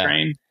ride that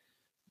train.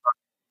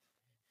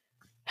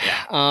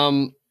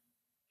 Yeah.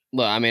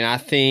 Look, I mean,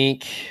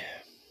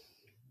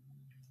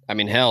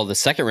 hell, the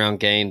second round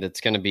game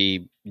that's going to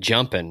be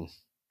jumping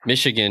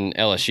Michigan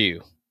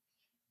LSU.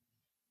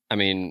 I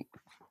mean,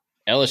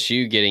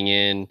 LSU getting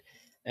in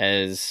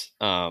as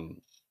what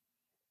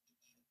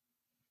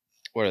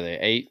are they,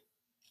 8?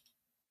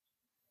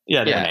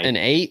 Yeah, an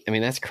 8. I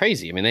mean, that's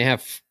crazy. I mean, they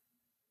have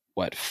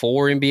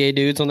 4 NBA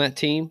dudes on that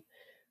team.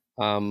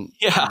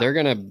 They're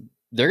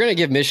gonna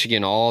give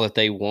Michigan all that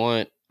they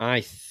want.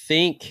 I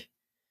think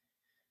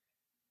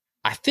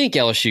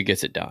LSU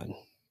gets it done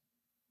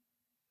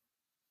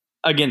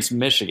against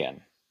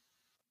Michigan.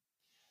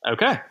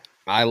 Okay,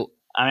 I'm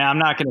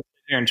not going to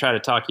sit here and try to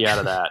talk you out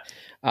of that.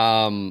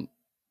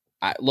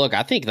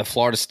 I think the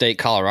Florida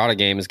State-Colorado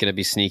game is going to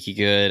be sneaky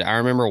good. I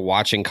remember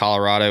watching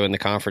Colorado in the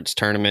conference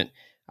tournament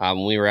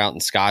when we were out in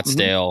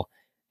Scottsdale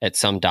at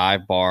some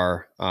dive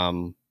bar.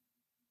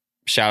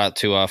 Shout out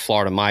to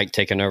Florida Mike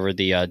taking over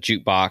the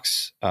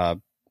jukebox.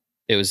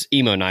 It was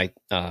emo night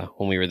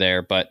when we were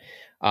there. But,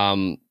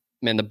 man,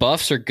 the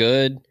Buffs are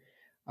good.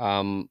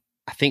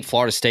 I think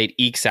Florida State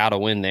ekes out a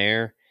win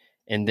there.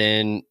 And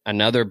then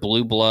another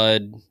blue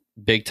blood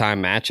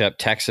big-time matchup,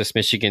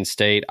 Texas-Michigan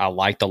State. I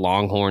like the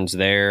Longhorns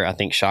there. I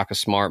think Shaka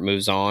Smart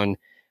moves on.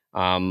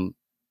 And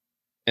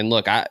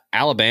look,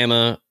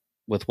 Alabama,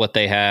 with what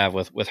they have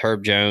with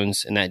Herb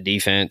Jones and that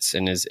defense,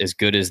 and as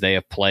good as they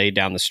have played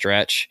down the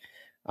stretch,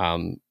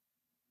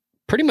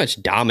 pretty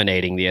much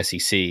dominating the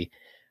SEC.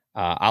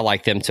 I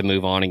like them to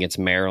move on against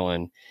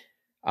Maryland.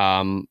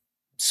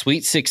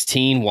 Sweet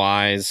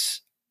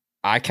 16-wise,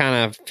 I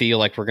kind of feel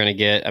like we're going to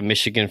get a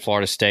Michigan,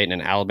 Florida State, and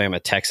an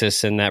Alabama,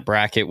 Texas in that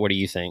bracket. What do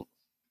you think?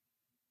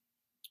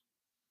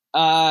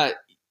 Hang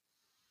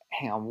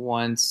on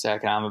one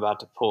second. I'm about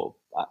to pull.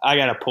 I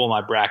got to pull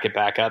my bracket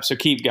back up. So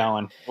keep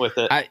going with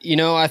it. I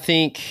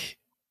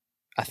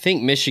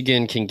think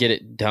Michigan can get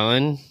it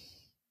done.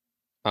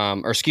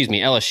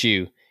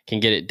 LSU can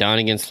get it done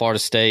against Florida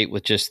State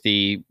with just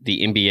the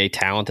NBA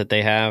talent that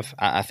they have.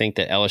 I think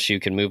that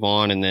LSU can move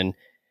on, and then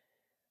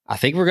I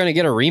think we're going to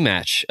get a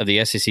rematch of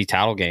the SEC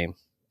title game.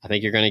 I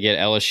think you're going to get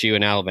LSU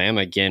and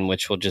Alabama again,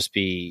 which will just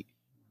be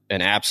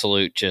an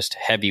absolute just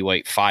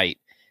heavyweight fight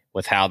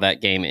with how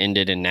that game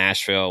ended in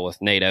Nashville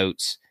with Nate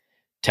Oates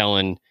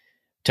telling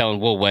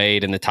Will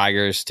Wade and the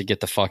Tigers to get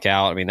the fuck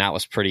out. I mean, that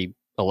was pretty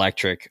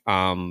electric.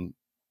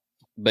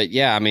 But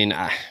yeah, I mean,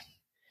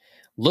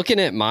 looking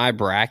at my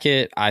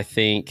bracket, I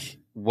think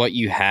what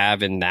you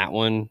have in that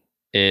one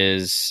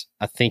is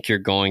I think you're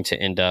going to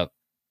end up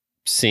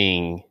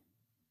seeing.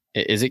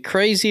 Is it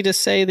crazy to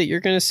say that you're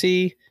going to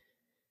see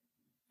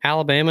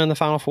Alabama in the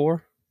Final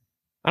Four?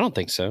 I don't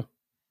think so.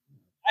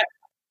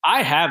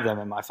 I have them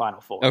in my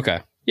Final Four.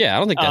 Okay. Yeah, I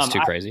don't think that's too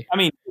crazy. I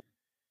mean,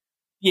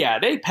 yeah,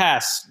 they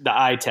passed the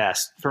eye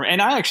test.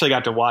 And I actually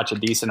got to watch a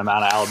decent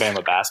amount of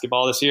Alabama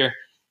basketball this year.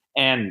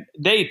 And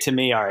they, to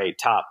me, are a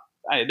top.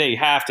 They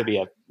have to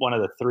be one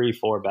of the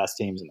 3-4 best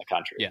teams in the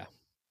country. Yeah.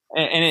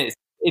 And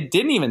it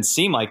didn't even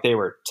seem like they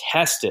were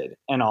tested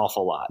an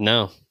awful lot.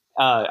 No.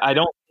 I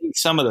don't think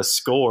some of the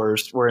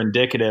scores were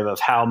indicative of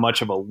how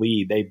much of a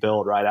lead they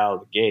build right out of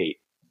the gate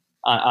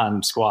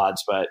on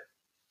squads. But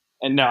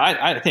no,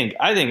 I think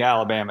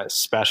Alabama is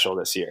special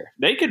this year.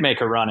 They could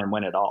make a run and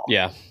win it all.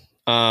 Yeah.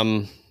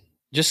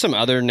 Just some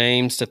other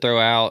names to throw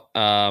out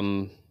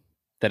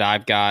that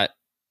I've got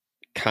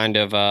kind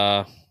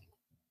of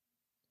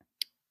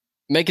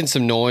making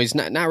some noise,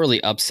 not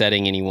really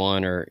upsetting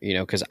anyone, or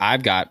because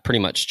I've got pretty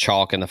much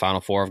chalk in the Final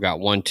Four. I've got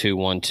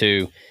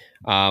 1-2,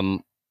 1-2.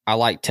 I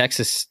like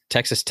Texas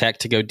Tech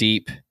to go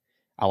deep.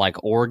 I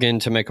like Oregon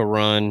to make a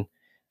run,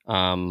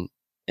 and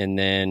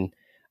then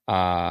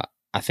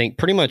I think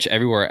pretty much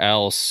everywhere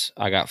else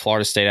I got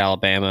Florida State,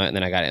 Alabama, and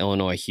then I got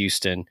Illinois,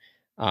 Houston.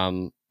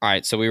 All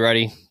right, so we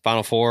ready?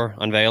 Final Four,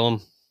 unveil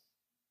them.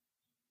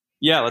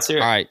 Yeah, let's hear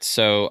it. All right,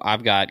 so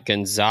I've got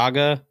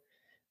Gonzaga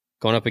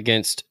going up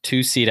against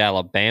 2-seed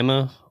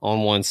Alabama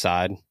on one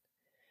side.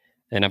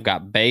 Then I've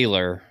got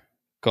Baylor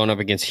going up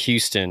against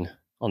Houston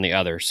on the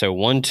other. So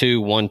 1-2,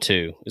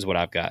 1-2 is what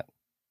I've got.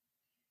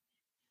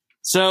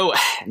 So,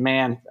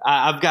 man,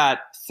 I've got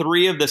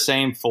 3 of the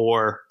same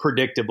 4,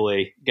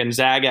 predictably.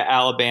 Gonzaga,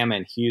 Alabama,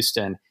 and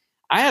Houston.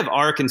 I have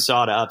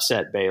Arkansas to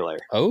upset Baylor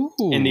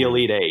in the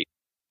Elite Eight.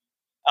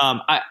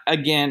 I'm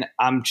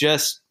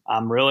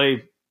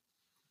really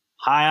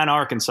high on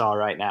Arkansas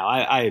right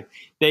now.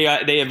 They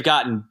have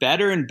gotten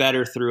better and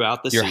better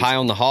throughout the season. You're high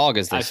on the hog,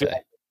 as they say.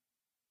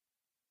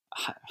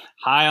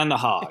 High on the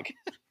hog.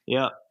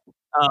 Yep.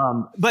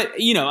 But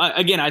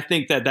again, I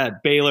think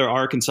that Baylor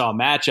Arkansas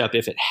matchup,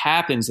 if it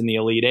happens in the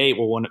Elite Eight,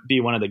 will be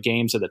one of the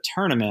games of the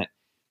tournament.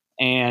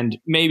 And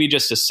maybe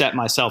just to set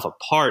myself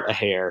apart a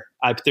hair,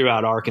 I threw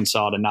out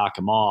Arkansas to knock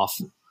them off.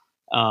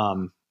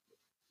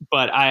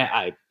 But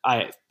I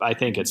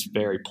think it's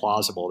very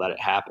plausible that it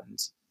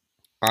happens.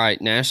 All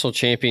right, national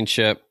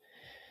championship.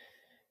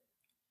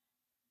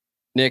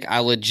 Nick, I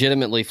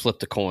legitimately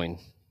flipped a coin.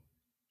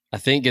 I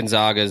think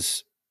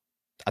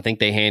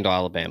they handle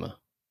Alabama.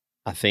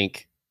 I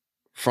think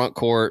front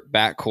court,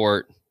 back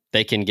court,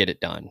 they can get it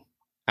done.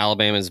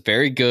 Alabama's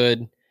very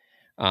good,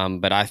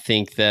 but I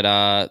think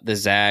that the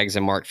Zags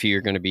and Mark Few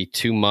are going to be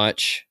too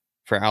much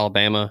for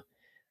Alabama.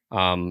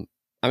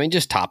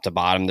 Just top to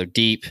bottom, they're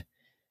deep.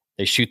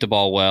 They shoot the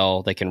ball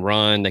well. They can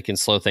run. They can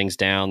slow things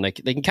down. They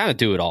can kind of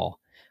do it all.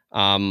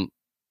 On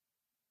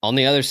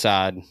the other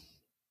side,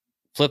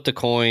 flipped a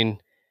coin.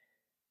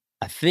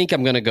 I think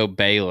I'm going to go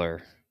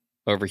Baylor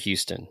over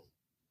Houston.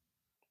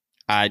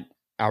 I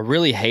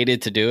really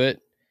hated to do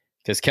it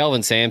because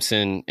Kelvin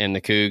Sampson and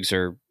the Cougs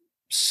are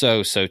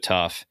so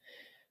tough.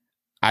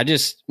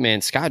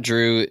 Scott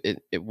Drew,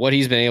 what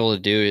he's been able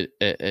to do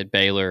at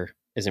Baylor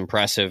is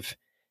impressive.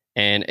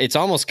 And it's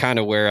almost kind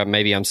of where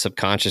maybe I'm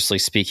subconsciously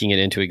speaking it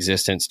into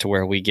existence to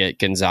where we get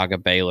Gonzaga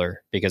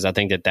Baylor, because I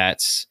think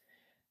that's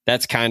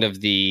kind of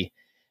the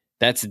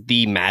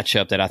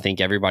matchup that I think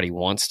everybody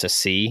wants to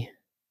see.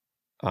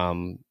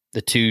 The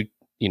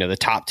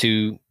top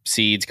 2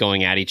 seeds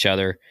going at each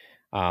other.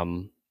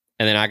 And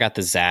then I got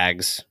the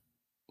Zags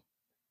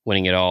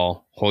winning it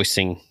all,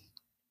 hoisting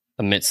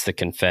amidst the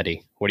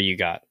confetti. What do you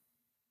got?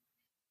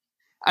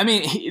 I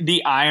mean,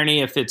 the irony,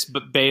 if it's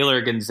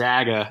Baylor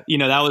Gonzaga,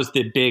 that was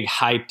the big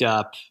hyped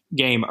up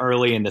game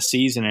early in the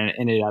season and it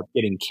ended up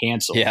getting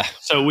canceled. Yeah.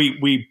 So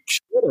we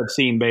should have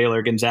seen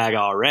Baylor Gonzaga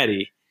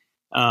already.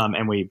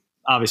 And we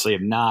obviously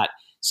have not.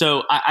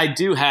 So I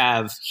do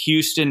have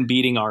Houston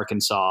beating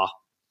Arkansas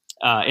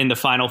in the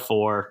Final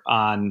Four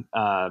on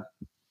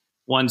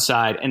one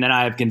side. And then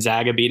I have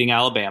Gonzaga beating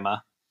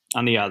Alabama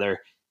on the other.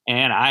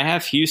 And I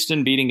have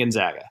Houston beating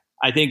Gonzaga.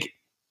 I think,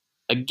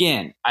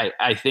 again,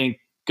 I think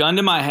gun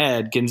to my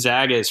head,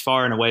 Gonzaga is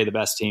far and away the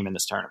best team in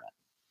this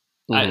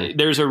tournament.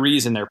 There's a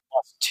reason they're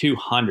plus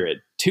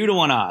 200,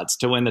 2-1 odds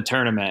to win the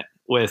tournament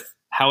with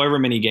however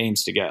many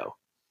games to go.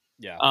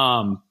 Yeah.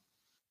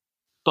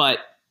 But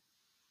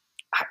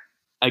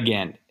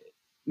again,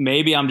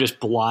 maybe I'm just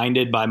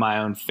blinded by my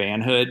own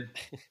fanhood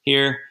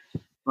here,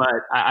 but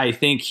I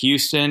think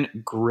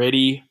Houston,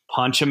 gritty,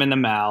 punch them in the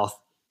mouth.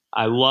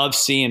 I love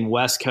seeing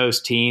West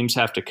Coast teams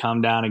have to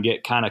come down and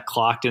get kind of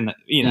clocked in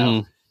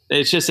the,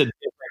 it's just a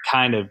different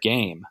kind of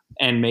game.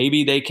 And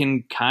maybe they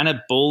can kind of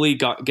bully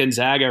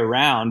Gonzaga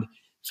around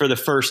for the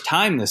first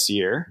time this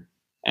year.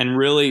 And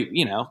really,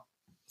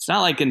 it's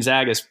not like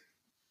Gonzaga's,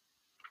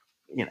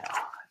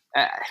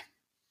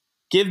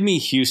 give me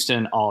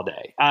Houston all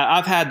day.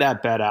 I've had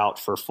that bet out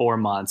for 4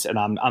 months, and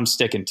I'm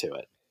sticking to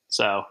it.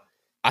 So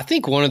I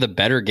think one of the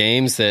better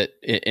games that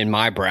in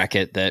my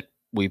bracket that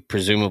we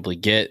presumably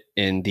get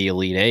in the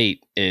Elite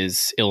Eight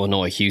is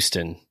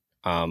Illinois-Houston.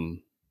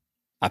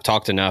 I've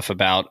talked enough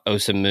about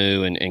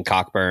Osamu and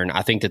Cockburn.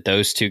 I think that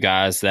those two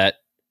guys, that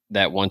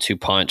 1-2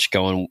 punch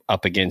going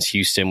up against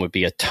Houston would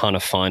be a ton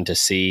of fun to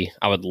see.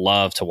 I would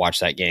love to watch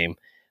that game.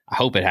 I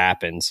hope it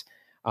happens.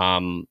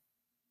 I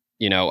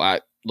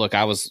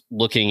was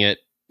looking at,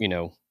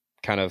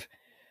 kind of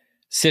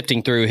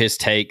sifting through his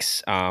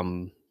takes,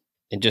 and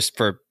just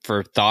for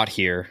thought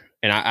here.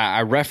 And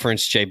I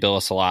reference Jay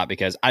Billis a lot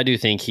because I do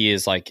think he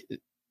is like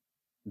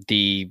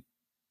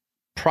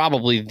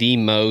probably the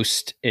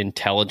most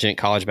intelligent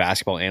college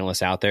basketball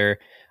analyst out there.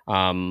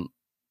 I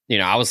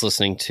was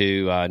listening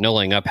to No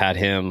Laying Up had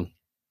him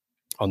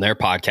on their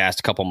podcast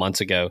a couple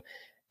months ago.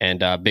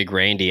 And Big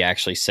Randy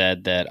actually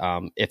said that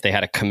if they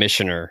had a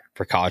commissioner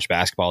for college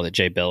basketball, that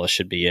Jay Billis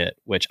should be it,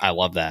 which I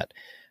love that.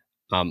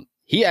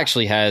 He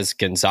actually has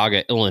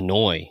Gonzaga,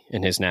 Illinois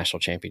in his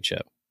national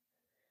championship.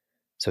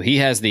 So he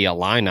has the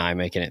Illini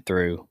making it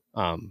through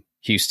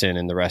Houston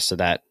and the rest of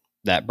that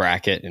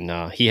bracket.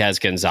 And he has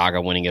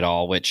Gonzaga winning it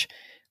all, which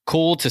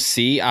cool to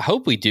see. I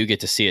hope we do get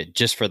to see it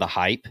just for the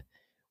hype,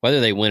 whether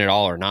they win it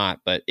all or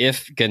not. But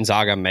if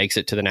Gonzaga makes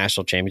it to the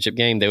national championship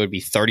game, they would be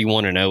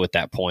 31-0 at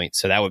that point.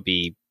 So that would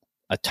be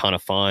a ton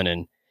of fun.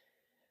 And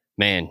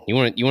man, you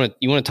want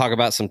to talk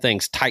about some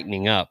things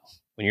tightening up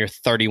when you're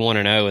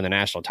 31-0 in the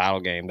national title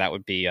game. That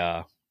would be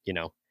who's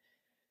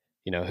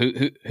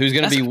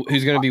going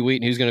to be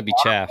wheat and who's going to be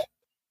chaff.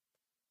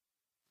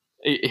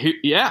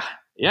 Yeah.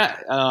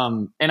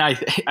 And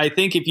I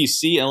think if you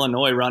see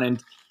Illinois running,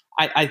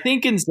 I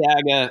think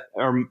Gonzaga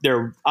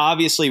they're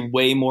obviously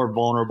way more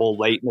vulnerable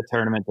late in the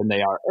tournament than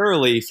they are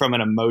early from an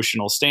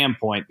emotional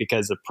standpoint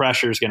because the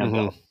pressure is going to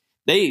build.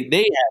 They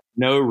have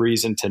no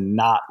reason to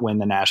not win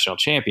the national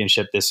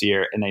championship this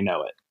year, and they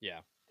know it. Yeah.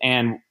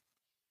 And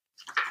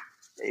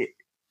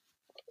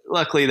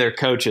luckily, their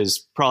coach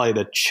is probably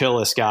the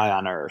chillest guy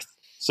on earth.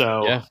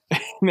 So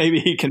maybe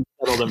he can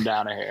settle them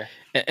down a hair.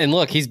 And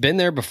look, he's been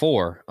there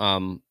before.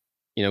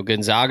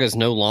 Gonzaga is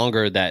no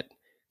longer that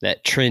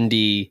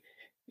trendy,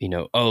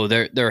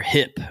 they're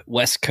hip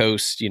West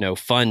Coast,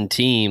 fun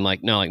team.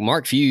 Like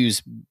Mark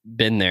Few's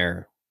been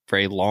there for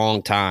a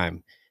long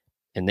time.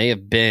 And they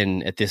have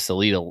been at this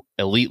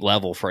elite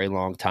level for a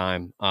long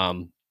time.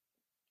 Kind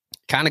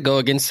of go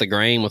against the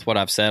grain with what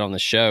I've said on the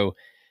show,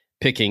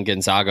 picking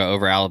Gonzaga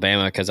over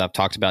Alabama because I've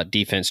talked about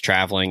defense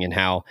traveling and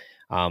how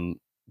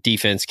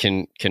defense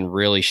can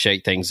really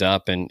shake things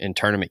up in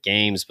tournament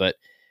games. But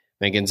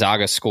man,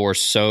 Gonzaga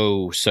scores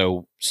so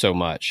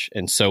much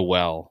and so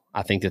well.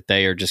 I think that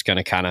they are just going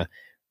to kind of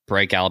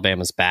break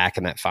Alabama's back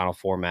in that Final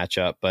Four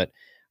matchup. But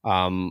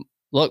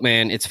look,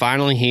 man, it's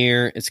finally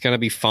here. It's going to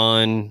be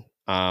fun.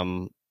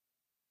 I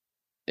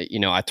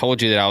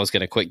told you that I was going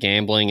to quit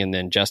gambling, and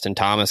then Justin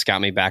Thomas got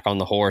me back on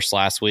the horse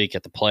last week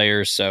at the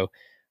Players. So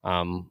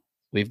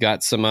we've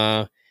got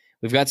some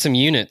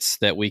units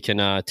that we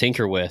can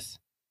tinker with.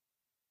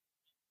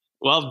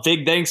 Well,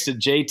 big thanks to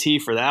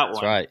JT for that one.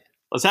 That's right.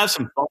 Let's have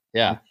some fun.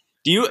 Yeah.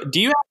 Do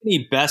you have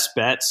any best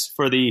bets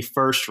for the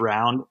first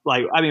round?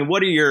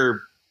 What are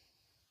your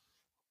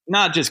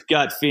not just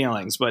gut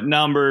feelings, but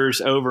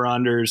numbers, over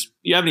unders? Do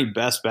you have any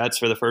best bets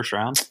for the first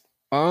round?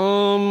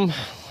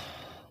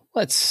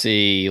 Let's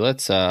see.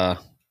 Let's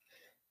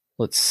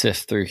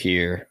sift through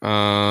here.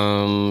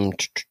 Well,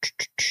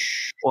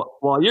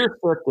 while you're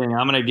sifting,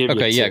 I'm going to give you.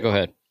 Okay, yeah, go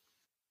ahead.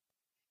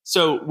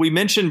 So we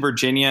mentioned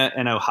Virginia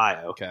and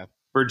Ohio. Okay.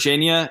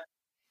 Virginia,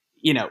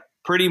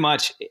 pretty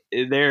much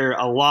they're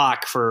a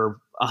lock for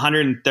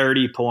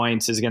 130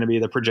 points is going to be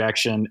the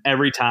projection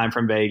every time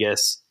from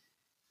Vegas.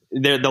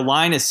 The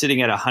line is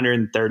sitting at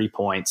 130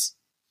 points.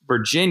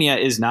 Virginia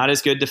is not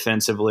as good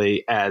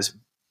defensively as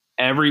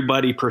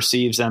everybody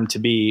perceives them to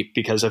be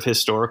because of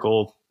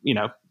historical,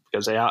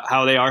 because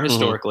how they are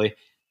historically.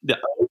 The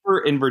over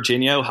in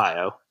Virginia,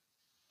 Ohio,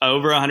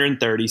 over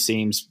 130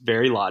 seems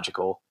very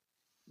logical.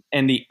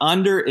 And the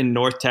under in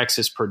North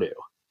Texas, Purdue.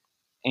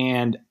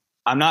 And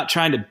I'm not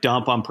trying to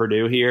dump on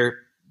Purdue here,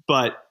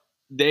 but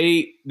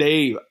they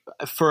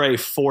for a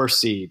 4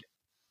 seed,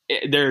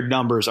 their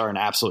numbers are an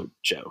absolute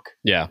joke.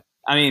 Yeah.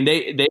 I mean,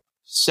 they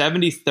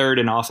 73rd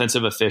in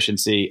offensive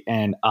efficiency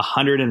and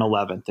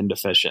 111th in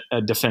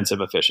defensive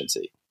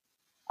efficiency.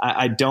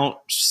 I don't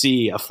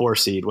see a 4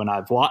 seed when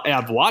I've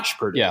watched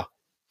Purdue. Yeah.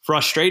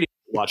 Frustrating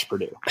to watch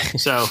Purdue.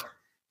 So,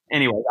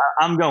 anyway,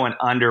 I'm going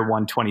under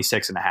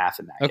 126.5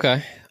 in that game.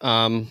 Okay.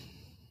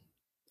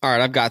 All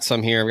right, I've got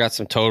some here. I've got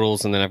some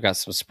totals, and then I've got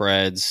some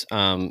spreads.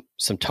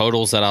 Some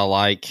totals that I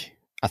like.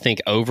 I think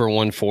over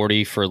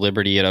 140 for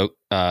Liberty in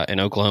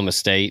Oklahoma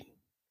State.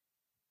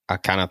 I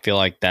kind of feel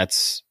like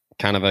that's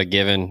kind of a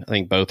given. I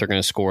think both are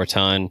going to score a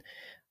ton.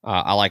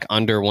 I like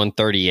under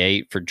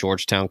 138 for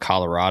Georgetown,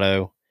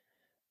 Colorado.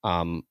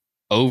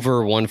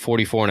 Over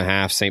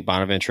 144.5 St.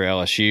 Bonaventure,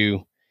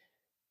 LSU.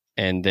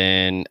 And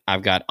then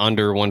I've got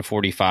under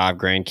 145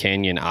 Grand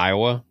Canyon,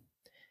 Iowa.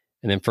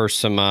 And then for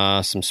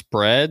some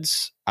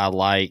spreads, I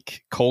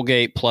like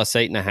Colgate plus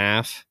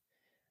 8.5.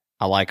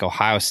 I like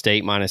Ohio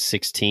State minus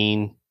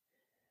 16.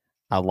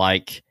 I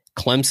like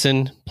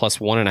Clemson plus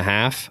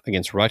 1.5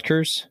 against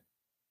Rutgers.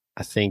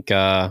 I think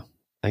the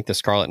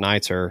Scarlet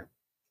Knights are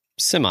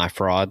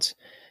semi-frauds.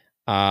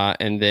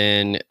 And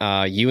then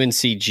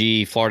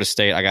UNCG, Florida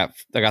State, I got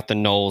the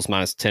Noles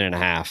minus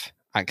 10.5.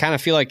 I kind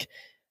of feel like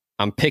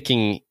I'm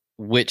picking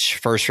which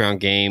first round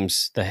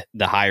games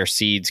the higher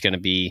seed's going to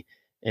be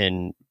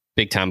in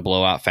big time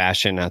blowout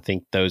fashion. I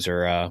think those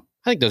are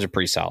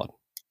pretty solid.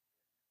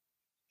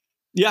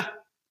 Yeah,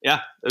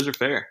 those are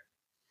fair.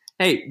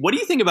 Hey, what do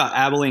you think about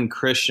Abilene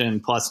Christian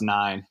plus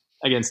 9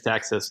 against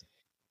Texas?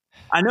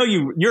 I know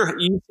you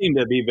seem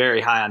to be very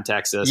high on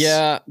Texas.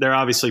 Yeah, they're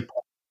obviously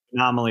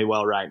phenomenally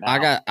well right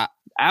now.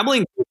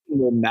 Abilene Christian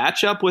will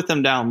match up with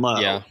them down low.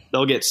 Yeah.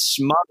 They'll get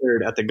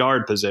smothered at the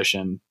guard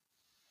position,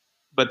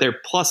 but they're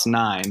plus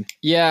 9.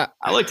 Yeah,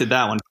 I looked at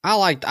that one. I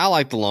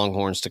like the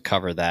Longhorns to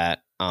cover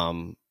that.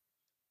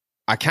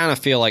 I kind of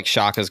feel like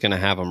Shaka's going to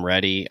have them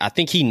ready. I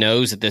think he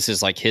knows that this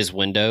is like his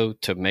window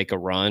to make a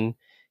run.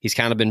 He's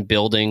kind of been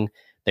building.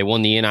 They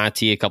won the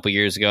NIT a couple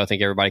years ago. I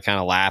think everybody kind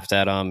of laughed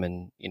at him,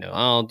 and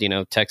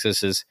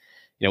Texas is,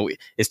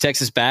 is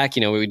Texas back?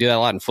 We do that a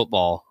lot in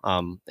football.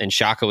 And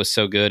Shaka was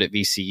so good at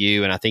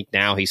VCU, and I think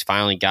now he's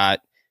finally got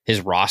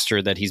his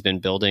roster that he's been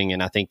building,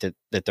 and I think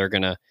that they're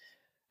gonna.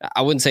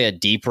 I wouldn't say a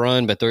deep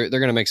run, but they're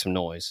gonna make some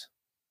noise.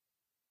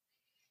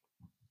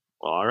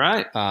 All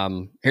right.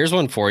 Here's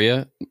one for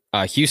you.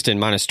 Houston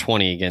minus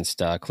 20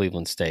 against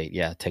Cleveland State.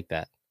 Yeah, take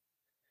that.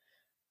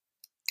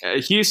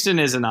 Houston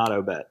is an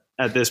auto bet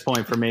at this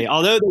point for me.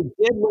 Although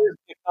they did lose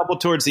a couple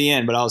towards the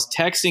end, but I was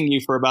texting you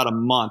for about a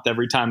month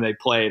every time they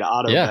played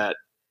auto bet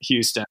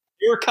Houston.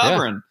 You were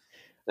covering.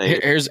 Yeah.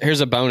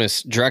 Here's a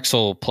bonus.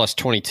 Drexel plus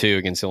 22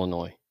 against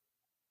Illinois.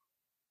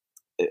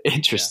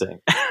 Interesting.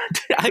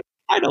 Yeah. I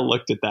kind of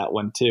looked at that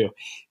one too,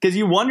 because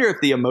you wonder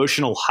if the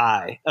emotional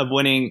high of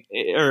winning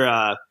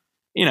or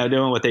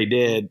doing what they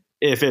did,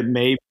 if it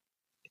may.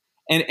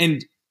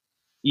 And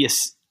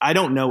yes, I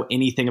don't know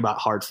anything about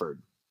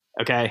Hartford.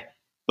 Okay.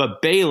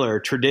 But Baylor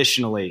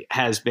traditionally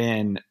has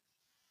been,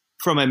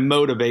 from a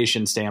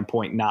motivation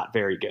standpoint, not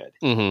very good.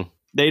 Mm-hmm.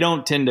 They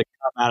don't tend to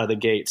come out of the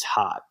gates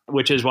hot,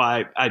 which is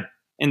why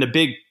in the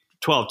Big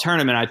 12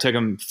 tournament, I took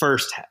them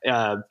first,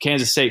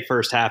 Kansas State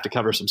first half to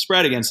cover some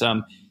spread against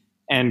them.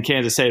 And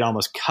Kansas State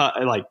almost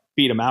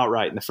beat them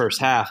outright in the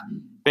first half.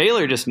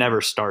 Baylor just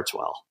never starts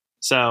well.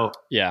 So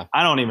yeah,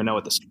 I don't even know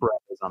what the spread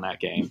is on that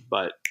game,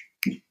 but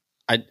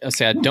I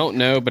don't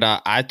know,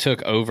 but I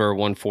took over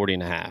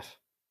 140.5.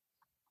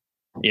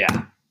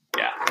 Yeah.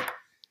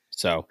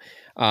 So,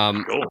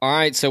 cool. All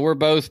right. So we're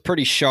both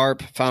pretty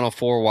sharp Final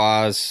Four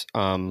wise.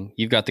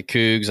 You've got the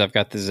Cougs, I've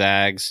got the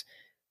Zags.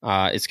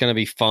 It's going to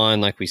be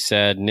fun, like we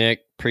said.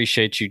 Nick,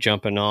 appreciate you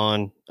jumping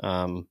on.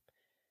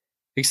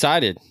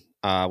 Excited.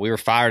 We were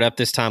fired up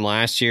this time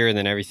last year, and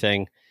then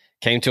everything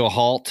came to a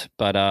halt.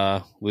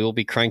 But we will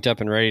be cranked up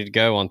and ready to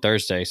go on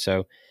Thursday.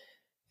 So,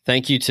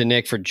 thank you to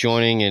Nick for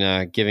joining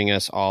and giving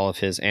us all of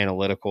his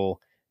analytical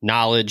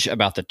knowledge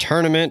about the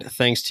tournament.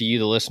 Thanks to you,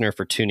 the listener,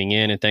 for tuning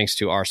in, and thanks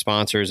to our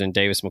sponsors and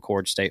Davis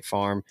McCord State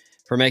Farm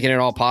for making it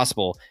all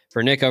possible.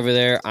 For Nick over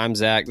there, I'm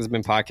Zach. This has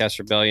been Podcast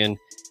Rebellion.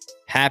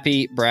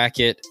 Happy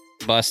bracket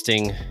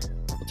busting.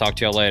 We'll talk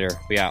to y'all later.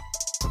 We out.